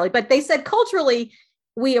necessarily. But they said culturally,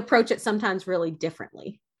 we approach it sometimes really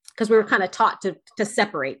differently because we were kind of taught to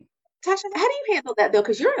separate. Tasha, how do you handle that though?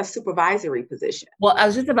 Because you're in a supervisory position. Well, I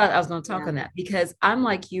was going to talk on that, because I'm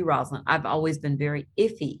like you, Rosalyn. I've always been very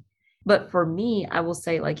iffy But for me, I will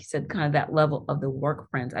say, like you said, kind of that level of the work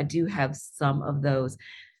friends, I do have some of those.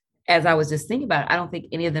 As I was just thinking about it, I don't think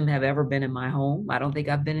any of them have ever been in my home. I don't think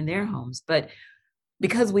I've been in their homes, but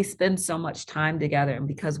because we spend so much time together and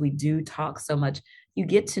because we do talk so much, you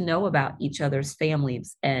get to know about each other's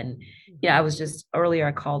families. And yeah, I was just earlier,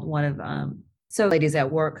 I called one of so ladies at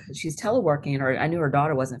work. She's teleworking, or I knew her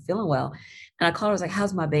daughter wasn't feeling well, and I called her. I was like,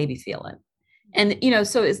 "How's my baby feeling?" And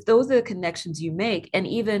so it's those are the connections you make, and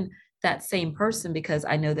even that same person, because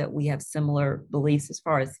I know that we have similar beliefs as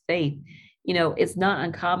far as faith. It's not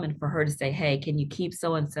uncommon for her to say, "Hey, can you keep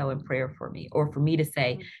so and so in prayer for me?" Or for me to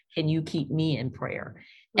say, "Can you keep me in prayer?"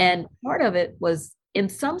 And part of it was, in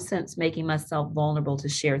some sense, making myself vulnerable to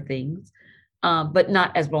share things, but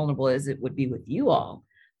not as vulnerable as it would be with you all.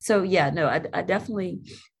 So yeah, no, I definitely,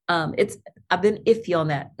 I've been iffy on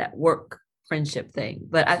that work friendship thing,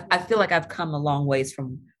 but I feel like I've come a long ways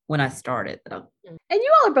from when I started, though. And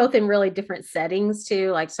you all are both in really different settings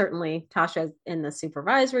too. Like certainly Tasha in the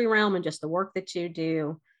supervisory realm and just the work that you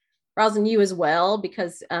do. Rosalyn, you as well,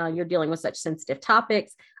 because you're dealing with such sensitive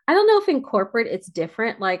topics. I don't know if in corporate it's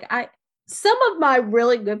different. Some of my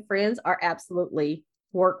really good friends are absolutely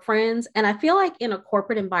work friends. And I feel like in a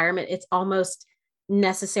corporate environment, it's almost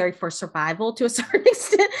necessary for survival to a certain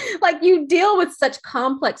extent. Like you deal with such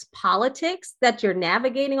complex politics that you're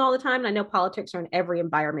navigating all the time. And I know politics are in every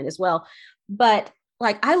environment as well. But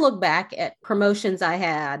like I look back at promotions I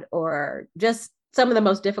had or just some of the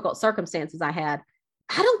most difficult circumstances I had.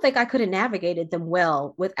 I don't think I could have navigated them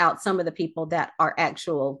well without some of the people that are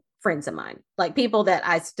actual friends of mine, like people that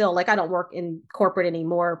I still like. I don't work in corporate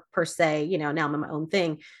anymore per se, now I'm in my own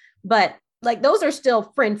thing, but like those are still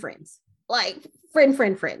friends, like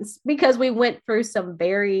friends, because we went through some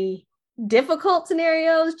very difficult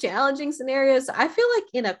scenarios, challenging scenarios. I feel like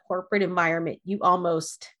in a corporate environment, you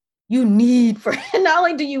need friends. Not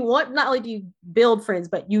only do you build friends,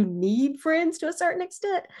 but you need friends to a certain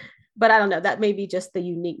extent. But I don't know, that may be just the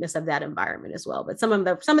uniqueness of that environment as well. But some of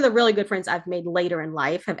the really good friends I've made later in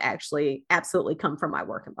life have actually absolutely come from my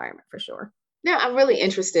work environment for sure. Now, I'm really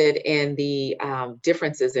interested in the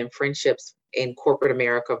differences in friendships in corporate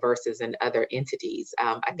America versus in other entities.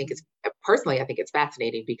 I think it's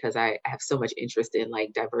fascinating because I have so much interest in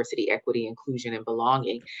like diversity, equity, inclusion, and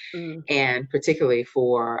belonging, and particularly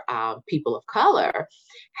for people of color.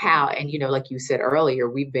 And like you said earlier,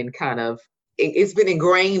 we've been it's been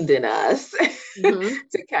ingrained in us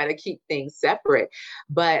to kind of keep things separate.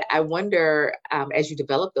 But I wonder, as you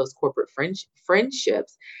develop those corporate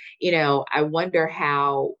friendships, I wonder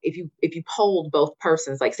how, if you polled both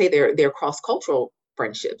persons, like say they're cross-cultural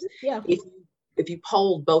friendships, yeah, if you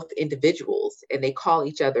polled both individuals and they call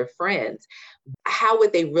each other friends, how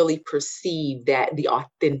would they really perceive that the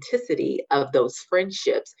authenticity of those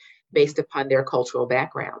friendships based upon their cultural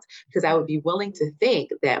backgrounds? Because I would be willing to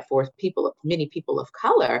think that for many people of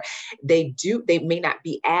color, they may not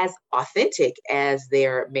be as authentic as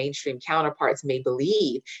their mainstream counterparts may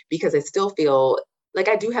believe, because I still feel like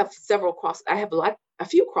I do have a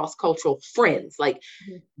few cross-cultural friends, like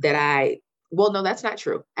that well, no, that's not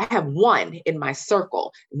true. I have one in my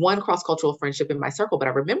circle, one cross-cultural friendship in my circle. But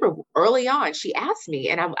I remember early on, she asked me,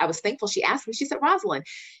 and I was thankful she asked me, she said, "Rosalyn,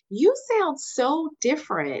 you sound so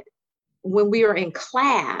different when we are in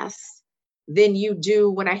class than you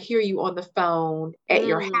do when I hear you on the phone at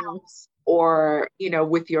your house or,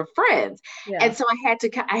 with your friends." Yeah. And so I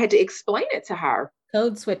had to explain it to her.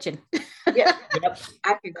 Code switching. Yep.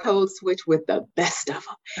 I can code switch with the best of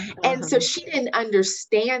them. And so she didn't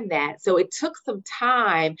understand that. So it took some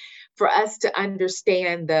time for us to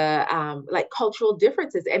understand the like cultural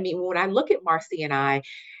differences. I mean, when I look at Marcy and I,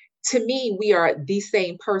 to me, we are the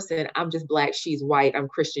same person. I'm just Black, she's white, I'm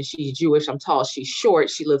Christian, she's Jewish, I'm tall, she's short,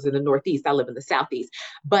 she lives in the Northeast, I live in the Southeast.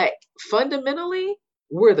 But fundamentally,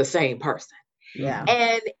 we're the same person. Yeah.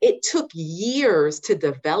 And it took years to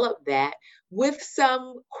develop that, with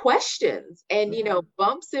some questions and,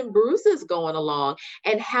 bumps and bruises going along,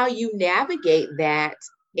 and how you navigate that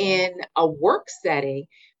in a work setting,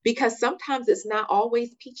 because sometimes it's not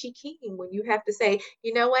always peachy keen when you have to say,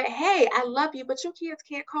 you know what, hey, I love you, but your kids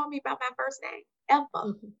can't call me by my first name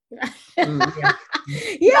ever.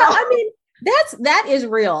 Yeah, I mean, that is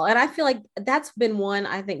real. And I feel like that's been one,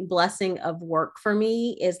 I think, blessing of work for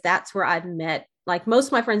me, is that's where I've met like most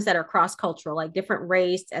of my friends that are cross-cultural, like different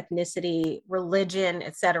race, ethnicity, religion,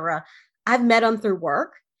 etc. I've met them through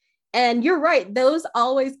work. And you're right, those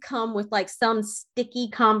always come with like some sticky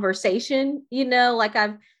conversation, like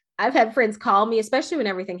I've had friends call me, especially when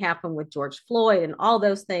everything happened with George Floyd and all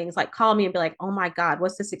those things, like call me and be like, "Oh my God,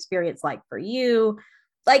 what's this experience like for you?"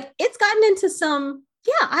 Like it's gotten into some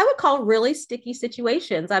Yeah, I would call really sticky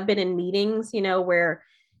situations. I've been in meetings, where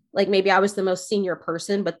like maybe I was the most senior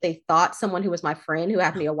person, but they thought someone who was my friend who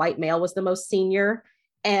happened to be a white male was the most senior.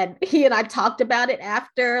 And he and I talked about it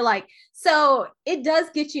after. Like, so it does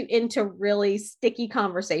get you into really sticky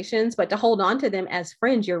conversations, but to hold on to them as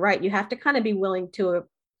friends, you're right. You have to kind of be willing to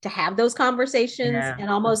have those conversations Yeah. and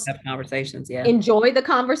almost Have conversations. Yeah. enjoy the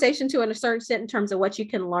conversation to a certain extent in terms of what you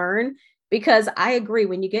can learn. Because I agree,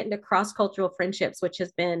 when you get into cross-cultural friendships, which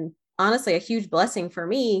has been honestly a huge blessing for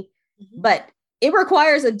me, but it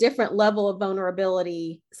requires a different level of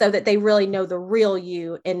vulnerability so that they really know the real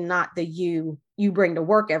you and not the you bring to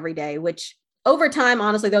work every day, which over time,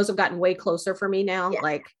 honestly, those have gotten way closer for me now. Yeah.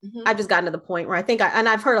 Like I've just gotten to the point where I think and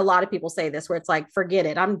I've heard a lot of people say this, where it's like, forget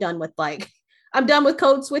it. I'm done with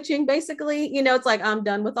code switching, basically. It's like, I'm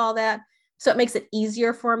done with all that. So it makes it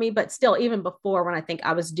easier for me. But still, even before, when I think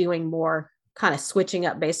I was doing more kind of switching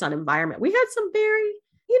up based on environment, we had some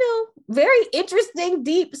very interesting,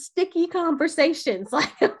 deep, sticky conversations,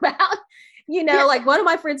 like about, like one of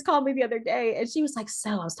my friends called me the other day and she was like, so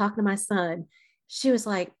I was talking to my son. She was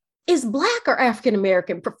like, is Black or African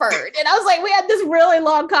American preferred? And I was like, we had this really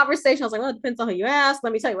long conversation. I was like, well, it depends on who you ask.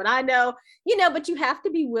 Let me tell you what I know, but you have to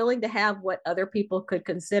be willing to have what other people could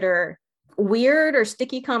consider weird or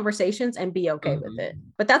sticky conversations and be okay with it.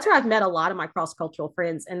 But that's where I've met a lot of my cross-cultural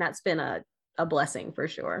friends, and that's been a blessing for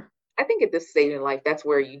sure. I think at this stage in life, that's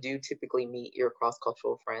where you do typically meet your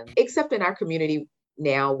cross-cultural friends, except in our community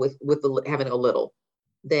now with having a little.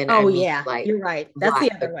 Then I meet Yeah, like you're right. That's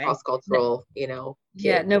the other way. cross-cultural, Yeah,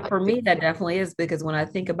 kids. no, Like, for me, that definitely is, because when I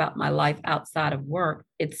think about my life outside of work,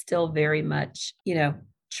 it's still very much,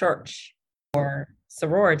 church or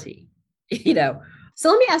sorority, So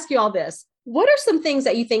let me ask you all this. What are some things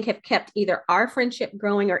that you think have kept either our friendship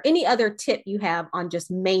growing or any other tip you have on just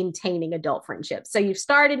maintaining adult friendships? So you've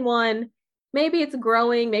started one, maybe it's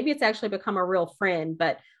growing, maybe it's actually become a real friend,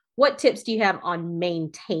 but what tips do you have on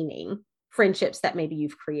maintaining friendships that maybe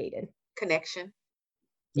you've created? connection.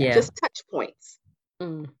 Yeah. Just touch points.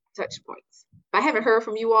 Touch points. If I haven't heard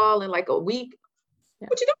from you all in like a week,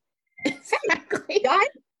 what you doing? Exactly. Hey,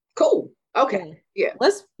 cool. Okay. Yeah.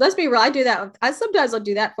 Let's be real. I do that. I sometimes I'll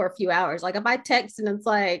do that for a few hours. Like if I text and it's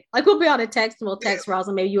like we'll be on a text and we'll text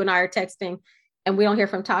Rosalyn, maybe you and I are texting and we don't hear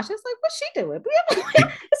from Tasha. It's like, what's she doing?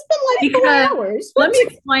 It's been like 4 hours. Let me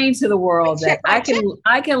explain to the world that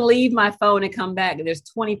I can leave my phone and come back and there's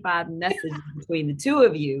 25 messages between the two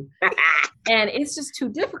of you. And it's just too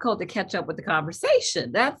difficult to catch up with the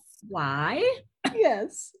conversation. That's why.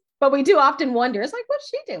 Yes. But we do often wonder, it's like, what's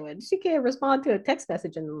she doing? She can't respond to a text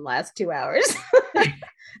message in the last 2 hours.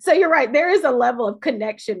 So you're right. There is a level of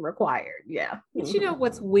connection required. Yeah. But you know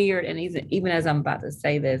what's weird, and even as I'm about to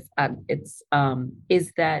say this,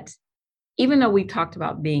 is that even though we've talked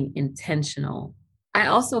about being intentional, I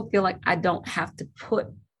also feel like I don't have to put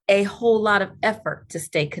a whole lot of effort to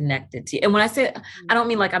stay connected to you. And when I say, I don't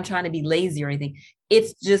mean like I'm trying to be lazy or anything.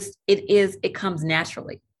 It's just, it comes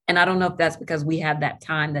naturally. And I don't know if that's because we have that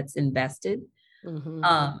time that's invested.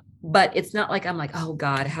 But it's not like I'm like, oh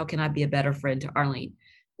God, how can I be a better friend to Arlene?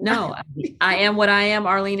 No, I am what I am.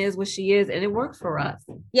 Arlene is what she is, and it works for us.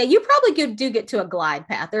 Yeah, you probably do get to a glide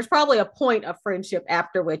path. There's probably a point of friendship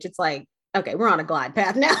after which it's like, okay, we're on a glide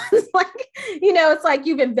path now. It's like, it's like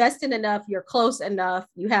you've invested enough, you're close enough,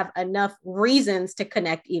 you have enough reasons to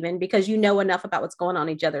connect, even because you know enough about what's going on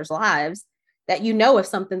in each other's lives that if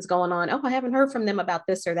something's going on, oh, I haven't heard from them about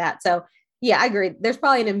this or that. So yeah, I agree. There's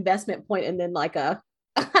probably an investment point and then like a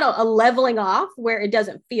leveling off where it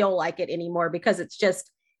doesn't feel like it anymore because it's just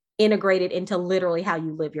integrated into literally how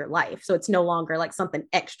you live your life. So it's no longer like something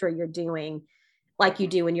extra you're doing like you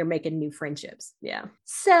do when you're making new friendships. Yeah.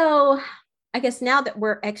 So I guess now that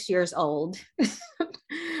we're X years old,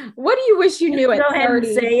 what do you wish you knew at 30? Go ahead and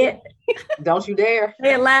say it. Don't you dare.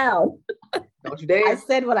 Say it loud. Don't you dare. I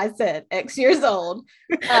said what I said, X years old.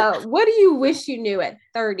 What do you wish you knew at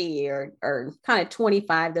 30 or kind of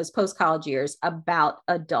 25, those post-college years, about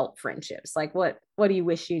adult friendships? Like what do you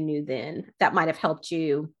wish you knew then that might have helped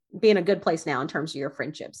you be in a good place now in terms of your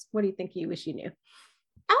friendships? What do you think you wish you knew?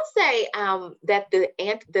 I'll say that the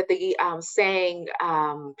saying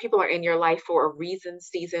people are in your life for a reason,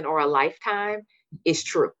 season, or a lifetime is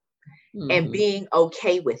true. And being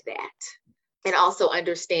okay with that. And also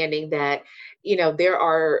understanding that, there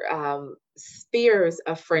are spheres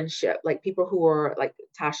of friendship, like people who are, like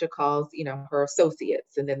Tasha calls, her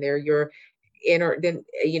associates, and then they're your inner, then,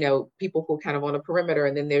 people who are kind of on a perimeter,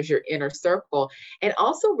 and then there's your inner circle. And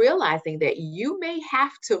also realizing that you may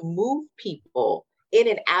have to move people in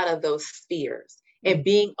and out of those spheres and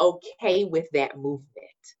being okay with that movement.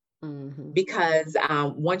 Because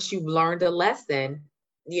once you've learned a lesson,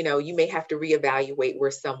 you may have to reevaluate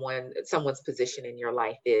where someone's position in your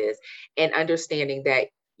life is, and understanding that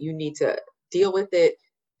you need to deal with it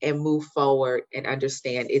and move forward and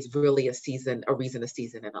understand it's really a season in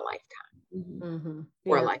a lifetime Mm-hmm.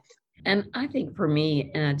 or a Yeah. life. And I think for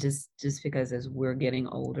me, and just because as we're getting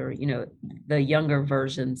older, the younger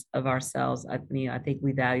versions of ourselves, I think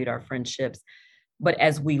we valued our friendships. But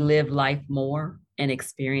as we live life more and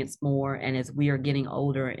experience more, and as we are getting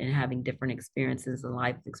older and having different experiences in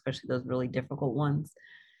life, especially those really difficult ones,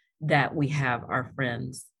 that we have our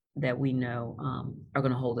friends that we know are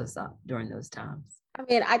going to hold us up during those times. I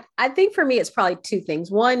mean, I think for me, it's probably two things.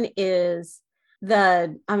 One is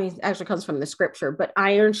it actually comes from the scripture, but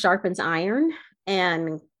iron sharpens iron.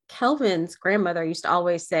 And Kelvin's grandmother used to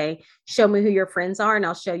always say, show me who your friends are and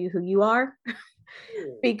I'll show you who you are.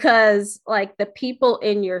 Because like the people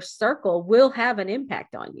in your circle will have an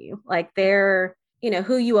impact on you. Like they're,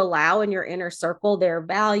 who you allow in your inner circle, their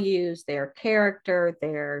values, their character,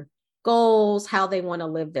 their goals, how they want to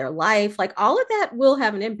live their life, like all of that will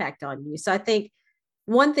have an impact on you. So I think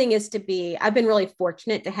one thing is I've been really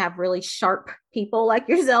fortunate to have really sharp people like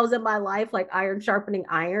yourselves in my life, like iron sharpening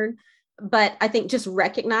iron. But I think just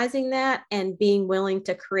recognizing that and being willing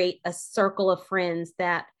to create a circle of friends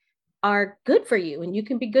that are good for you and you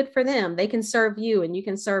can be good for them. They can serve you and you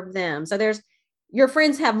can serve them. So your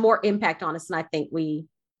friends have more impact on us than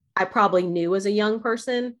I probably knew as a young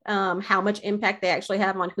person, how much impact they actually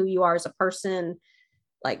have on who you are as a person,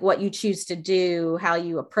 like what you choose to do, how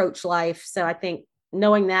you approach life. So I think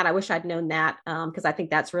knowing that, I wish I'd known that, because I think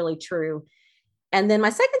that's really true. And then my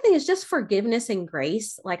second thing is just forgiveness and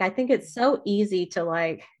grace. Like, I think it's so easy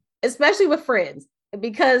to especially with friends,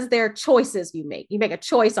 because they're choices you make. You make a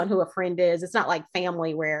choice on who a friend is. It's not like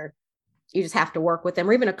family where you just have to work with them,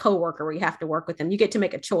 or even a coworker where you have to work with them. You get to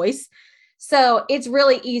make a choice. So it's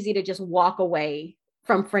really easy to just walk away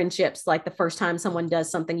from friendships like the first time someone does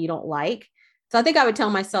something you don't like. So I think I would tell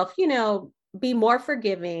myself, be more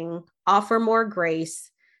forgiving, offer more grace.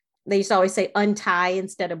 They used to always say untie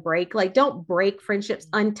instead of break. Like, don't break friendships,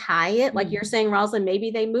 untie it. Like you're saying, Rosalyn,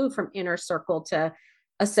 maybe they move from inner circle to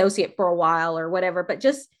associate for a while or whatever, but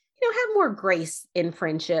just, have more grace in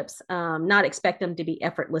friendships, not expect them to be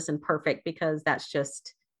effortless and perfect, because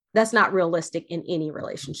that's not realistic in any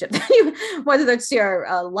relationship. Whether it's your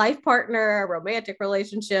life partner, a romantic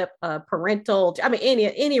relationship, parental,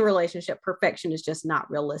 any relationship, perfection is just not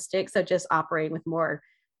realistic. So just operating with more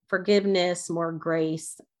forgiveness, more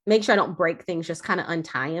grace, make sure I don't break things, just kind of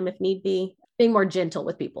untie them if need be, being more gentle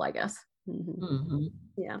with people, I guess. Mm-hmm. Mm-hmm.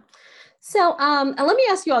 Yeah. So let me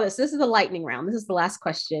ask you all this. This is the lightning round. This is the last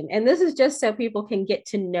question. And this is just so people can get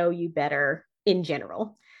to know you better in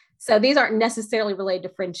general. So these aren't necessarily related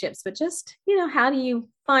to friendships, but just, how do you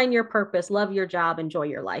find your purpose, love your job, enjoy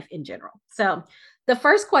your life in general? So the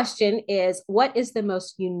first question is, what is the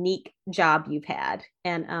most unique job you've had?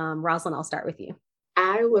 And Rosalyn, I'll start with you.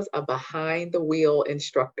 I was a behind the wheel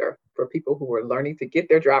instructor for people who were learning to get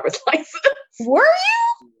their driver's license. Were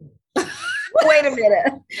you? Wait a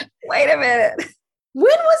minute.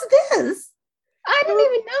 When was this? I didn't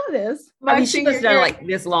even know this. She was done like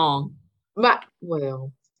this long.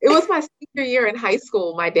 It was my senior year in high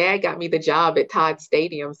school. My dad got me the job at Todd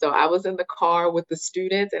Stadium. So I was in the car with the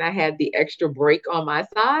students and I had the extra brake on my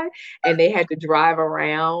side and they had to drive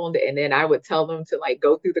around. And then I would tell them to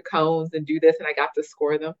go through the cones and do this. And I got to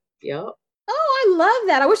score them. Yep. Oh, I love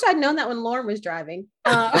that. I wish I'd known that when Lauren was driving.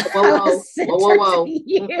 Whoa.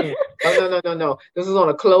 No. This is on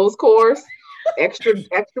a closed course. Extra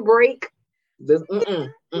brake. Know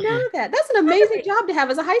that. That's an amazing job to have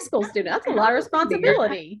as a high school student. That's a lot of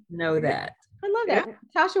responsibility. Know that. I love that. Yeah.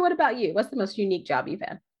 Tasha, what about you? What's the most unique job you've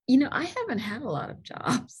had? I haven't had a lot of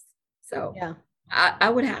jobs. So yeah, I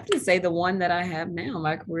would have to say the one that I have now,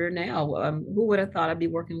 my career now. Who would have thought I'd be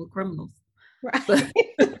working with criminals? Right.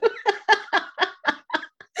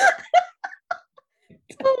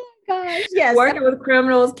 Oh my gosh. Yes. Working with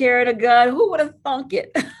criminals, carrying a gun. Who would have thunk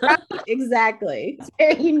it? Right, exactly. It's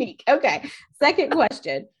very unique. Okay. Second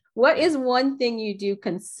question. What is one thing you do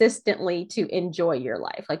consistently to enjoy your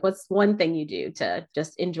life? Like, what's one thing you do to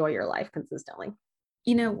just enjoy your life consistently?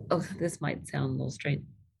 This might sound a little strange.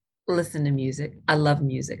 Listen to music. I love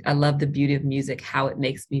music. I love the beauty of music, how it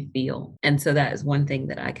makes me feel. And so that is one thing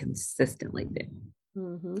that I consistently do.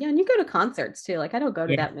 Mm-hmm. Yeah, and you go to concerts too. Like, I don't go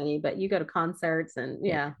to that many, but you go to concerts and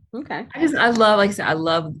okay. I love, like I said, I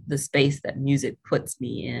love the space that music puts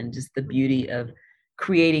me in, just the beauty of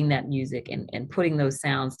creating that music and putting those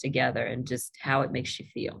sounds together and just how it makes you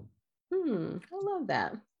feel. I love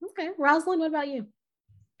that. Okay. Rosalyn, what about you?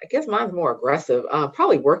 I guess mine's more aggressive.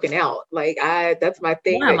 Probably working out. Like that's my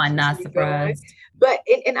thing Why am that I keeps not me going. surprised? But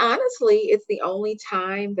and honestly, it's the only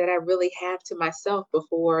time that I really have to myself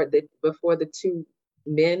before the two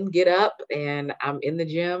men get up and I'm in the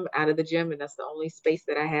gym, out of the gym, and that's the only space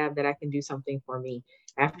that I have that I can do something for me.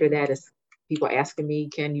 After that is people asking me,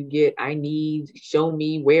 can you get, I need, show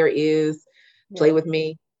me where is, play Yeah. with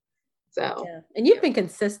me. So Yeah. And you've been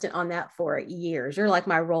consistent on that for years. You're like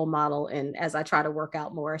my role model and as I try to work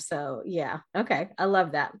out more. So yeah. Okay. I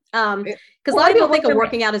love that. Because a well, lot I of people didn't think work of on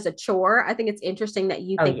working out as a chore. I think it's interesting that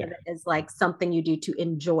you Oh think yeah. of it as like something you do to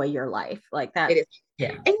enjoy your life. Like that. it is.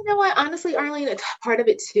 Yeah. And you know what? Honestly, Arlene, part of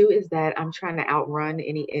it too is that I'm trying to outrun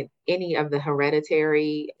any of the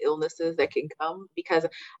hereditary illnesses that can come because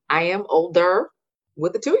I am older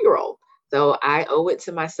with a 2-year-old. So I owe it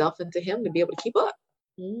to myself and to him to be able to keep up.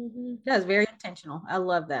 That's very intentional. I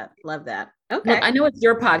love that. Love that. Look, Okay. I know it's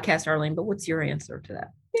your podcast, Arlene, but what's your answer to that?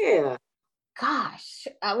 Yeah. Gosh,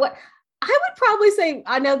 what I would probably say,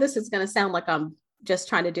 I know this is going to sound like I'm just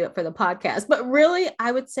trying to do it for the podcast, but really,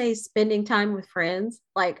 I would say spending time with friends.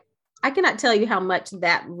 Like, I cannot tell you how much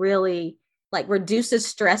that really like reduces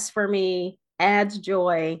stress for me, adds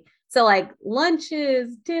joy. So, like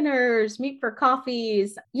lunches, dinners, meet for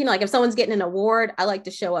coffees, like if someone's getting an award, I like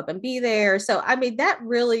to show up and be there. So, I mean, that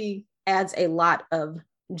really adds a lot of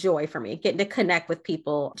joy for me, getting to connect with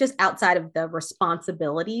people just outside of the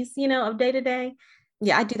responsibilities, of day to day.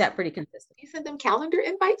 Yeah, I do that pretty consistently. You send them calendar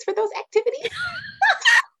invites for those activities?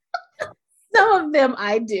 Some of them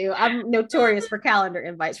I do. I'm notorious for calendar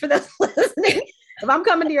invites for those listening. If I'm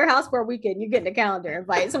coming to your house for a weekend, you're getting a calendar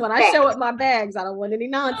invite. So when I show up my bags, I don't want any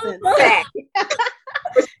nonsense.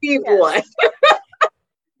 Receive one.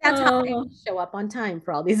 That's how I show up on time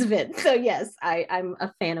for all these events. So yes, I'm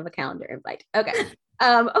a fan of a calendar invite. Okay.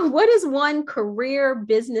 What is one career,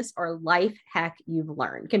 business, or life hack you've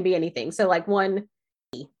learned? Can be anything. So like one,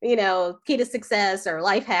 key to success or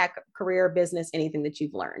life hack, career, business, anything that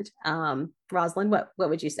you've learned. Rosalyn, what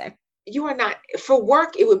would you say? You are not, for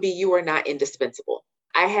work, it would be you are not indispensable.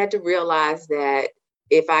 I had to realize that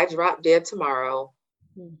if I drop dead tomorrow,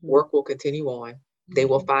 work will continue on. They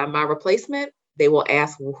will find my replacement. They will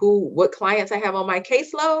ask what clients I have on my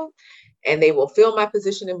caseload, and they will fill my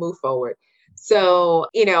position and move forward. So,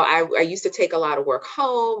 I used to take a lot of work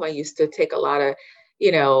home. I used to take a lot of,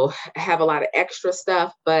 have a lot of extra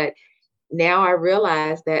stuff. But now I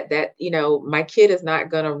realize that my kid is not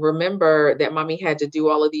going to remember that mommy had to do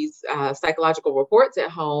all of these psychological reports at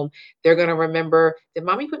home. They're going to remember, did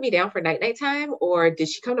mommy put me down for night time, or did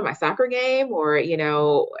she come to my soccer game, or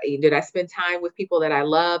did I spend time with people that I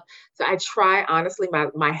love? So I try, honestly,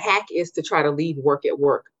 my hack is to try to leave work at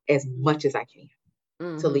work as much as I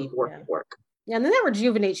can, to leave work at work. Yeah, and then that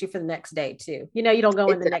rejuvenates you for the next day too. You don't go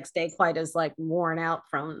in the next day quite as like worn out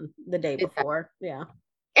from the day before. Yeah.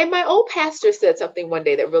 And my old pastor said something one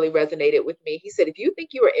day that really resonated with me. He said, if you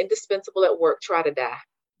think you are indispensable at work, try to die.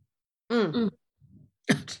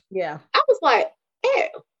 Yeah. I was like, ew.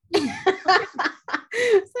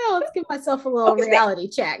 So let's give myself a little reality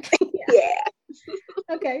check. Yeah.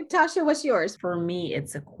 Okay. Tasha, what's yours? For me,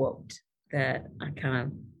 it's a quote that I kind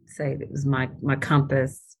of say that was my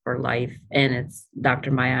compass for life. And it's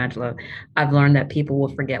Dr. Maya Angelou. I've learned that people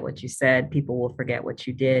will forget what you said. People will forget what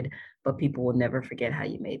you did, but people will never forget how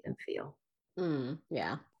you made them feel.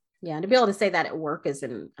 Yeah. Yeah. And to be able to say that at work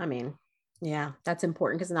yeah, that's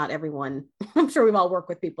important because not everyone, I'm sure we've all worked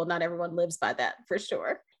with people. Not everyone lives by that for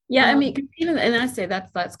sure. Yeah. Even, and I say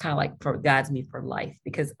that's kind of like guides me for life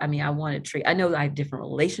because I want to treat, I know I have different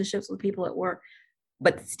relationships with people at work,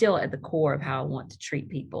 but still at the core of how I want to treat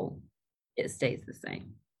people, it stays the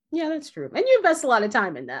same. Yeah, that's true. And you invest a lot of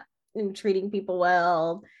time in that, in treating people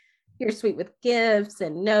well. You're sweet with gifts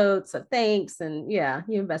and notes of thanks. And yeah,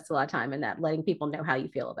 you invest a lot of time in that, letting people know how you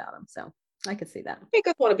feel about them. So I could see that. I think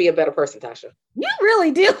I want to be a better person, Tasha. You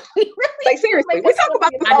really do. Like seriously, we talk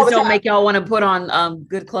about this I all just the don't time. make y'all want to put on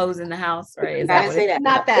good clothes in the house, right? Is that say that.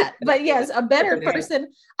 Not that, but yes, a better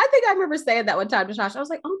person. I think I remember saying that one time to Natasha. I was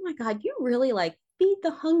like, oh my God, you really like feed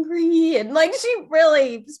the hungry. And like, she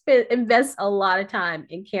really invests a lot of time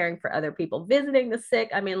in caring for other people, visiting the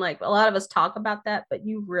sick. Like a lot of us talk about that, but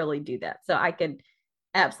you really do that. So I could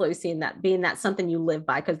absolutely see that being that something you live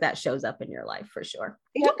by because that shows up in your life for sure.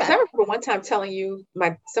 Yeah, okay. I remember one time telling you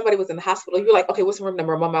somebody was in the hospital. You're like, okay, what's the room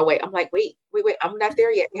number? I'm on my way. I'm like, wait, I'm not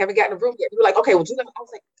there yet. We haven't gotten a room yet. You're like, okay, well, I was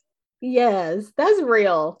like, yes, that's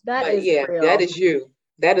real. That is real. That is you.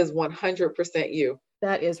 That is 100% you.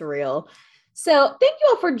 That is real. So thank you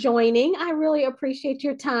all for joining. I really appreciate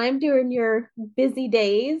your time during your busy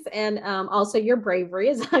days and also your bravery,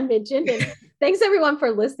 as I mentioned, and Thanks everyone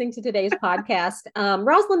for listening to today's podcast.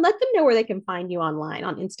 Rosalyn, let them know where they can find you online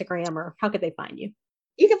on Instagram, or how could they find you?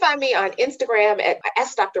 You can find me on Instagram at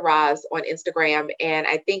Ask Dr. Roz on Instagram. And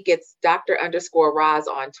I think it's Dr._Roz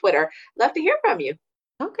on Twitter. Love to hear from you.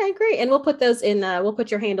 Okay, great. And we'll put those in, we'll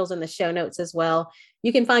put your handles in the show notes as well.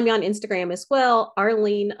 You can find me on Instagram as well,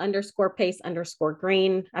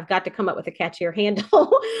 Arlene_Pace_Green. I've got to come up with a catchier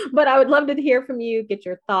handle, but I would love to hear from you, get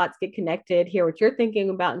your thoughts, get connected, hear what you're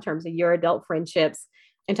thinking about in terms of your adult friendships.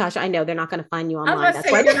 And Tasha, I know they're not going to find you online.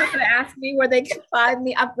 That's why they're not going to ask me where they can find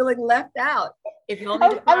me. I'm feeling left out. If you need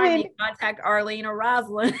to find me, contact Arlene or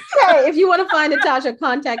Rosalyn. Hey, if you want to find Natasha,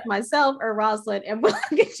 contact myself or Rosalyn, and we'll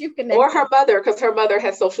get you connected. Or her mother, because her mother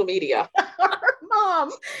has social media. Her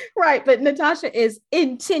mom, right? But Natasha is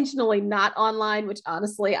intentionally not online, which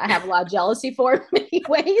honestly I have a lot of jealousy for in many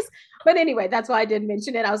ways. But anyway, that's why I did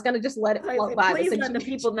mention it. I was going to just let it float by. Please let the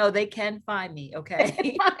people know they can find me, okay?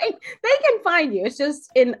 They can find you. It's just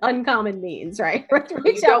in uncommon means, right?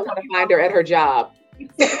 You don't want to find her at her job.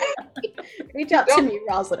 Reach out to me,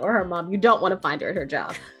 Rosalyn, or her mom. You don't want to find her at her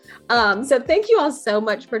job. So thank you all so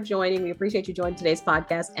much for joining. We appreciate you joining today's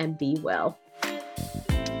podcast, and be well.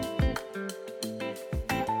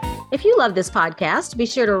 If you love this podcast, be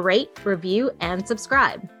sure to rate, review, and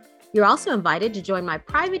subscribe. You're also invited to join my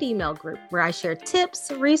private email group where I share tips,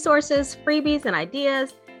 resources, freebies, and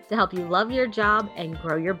ideas to help you love your job and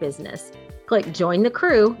grow your business. Click Join the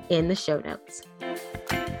Crew in the show notes.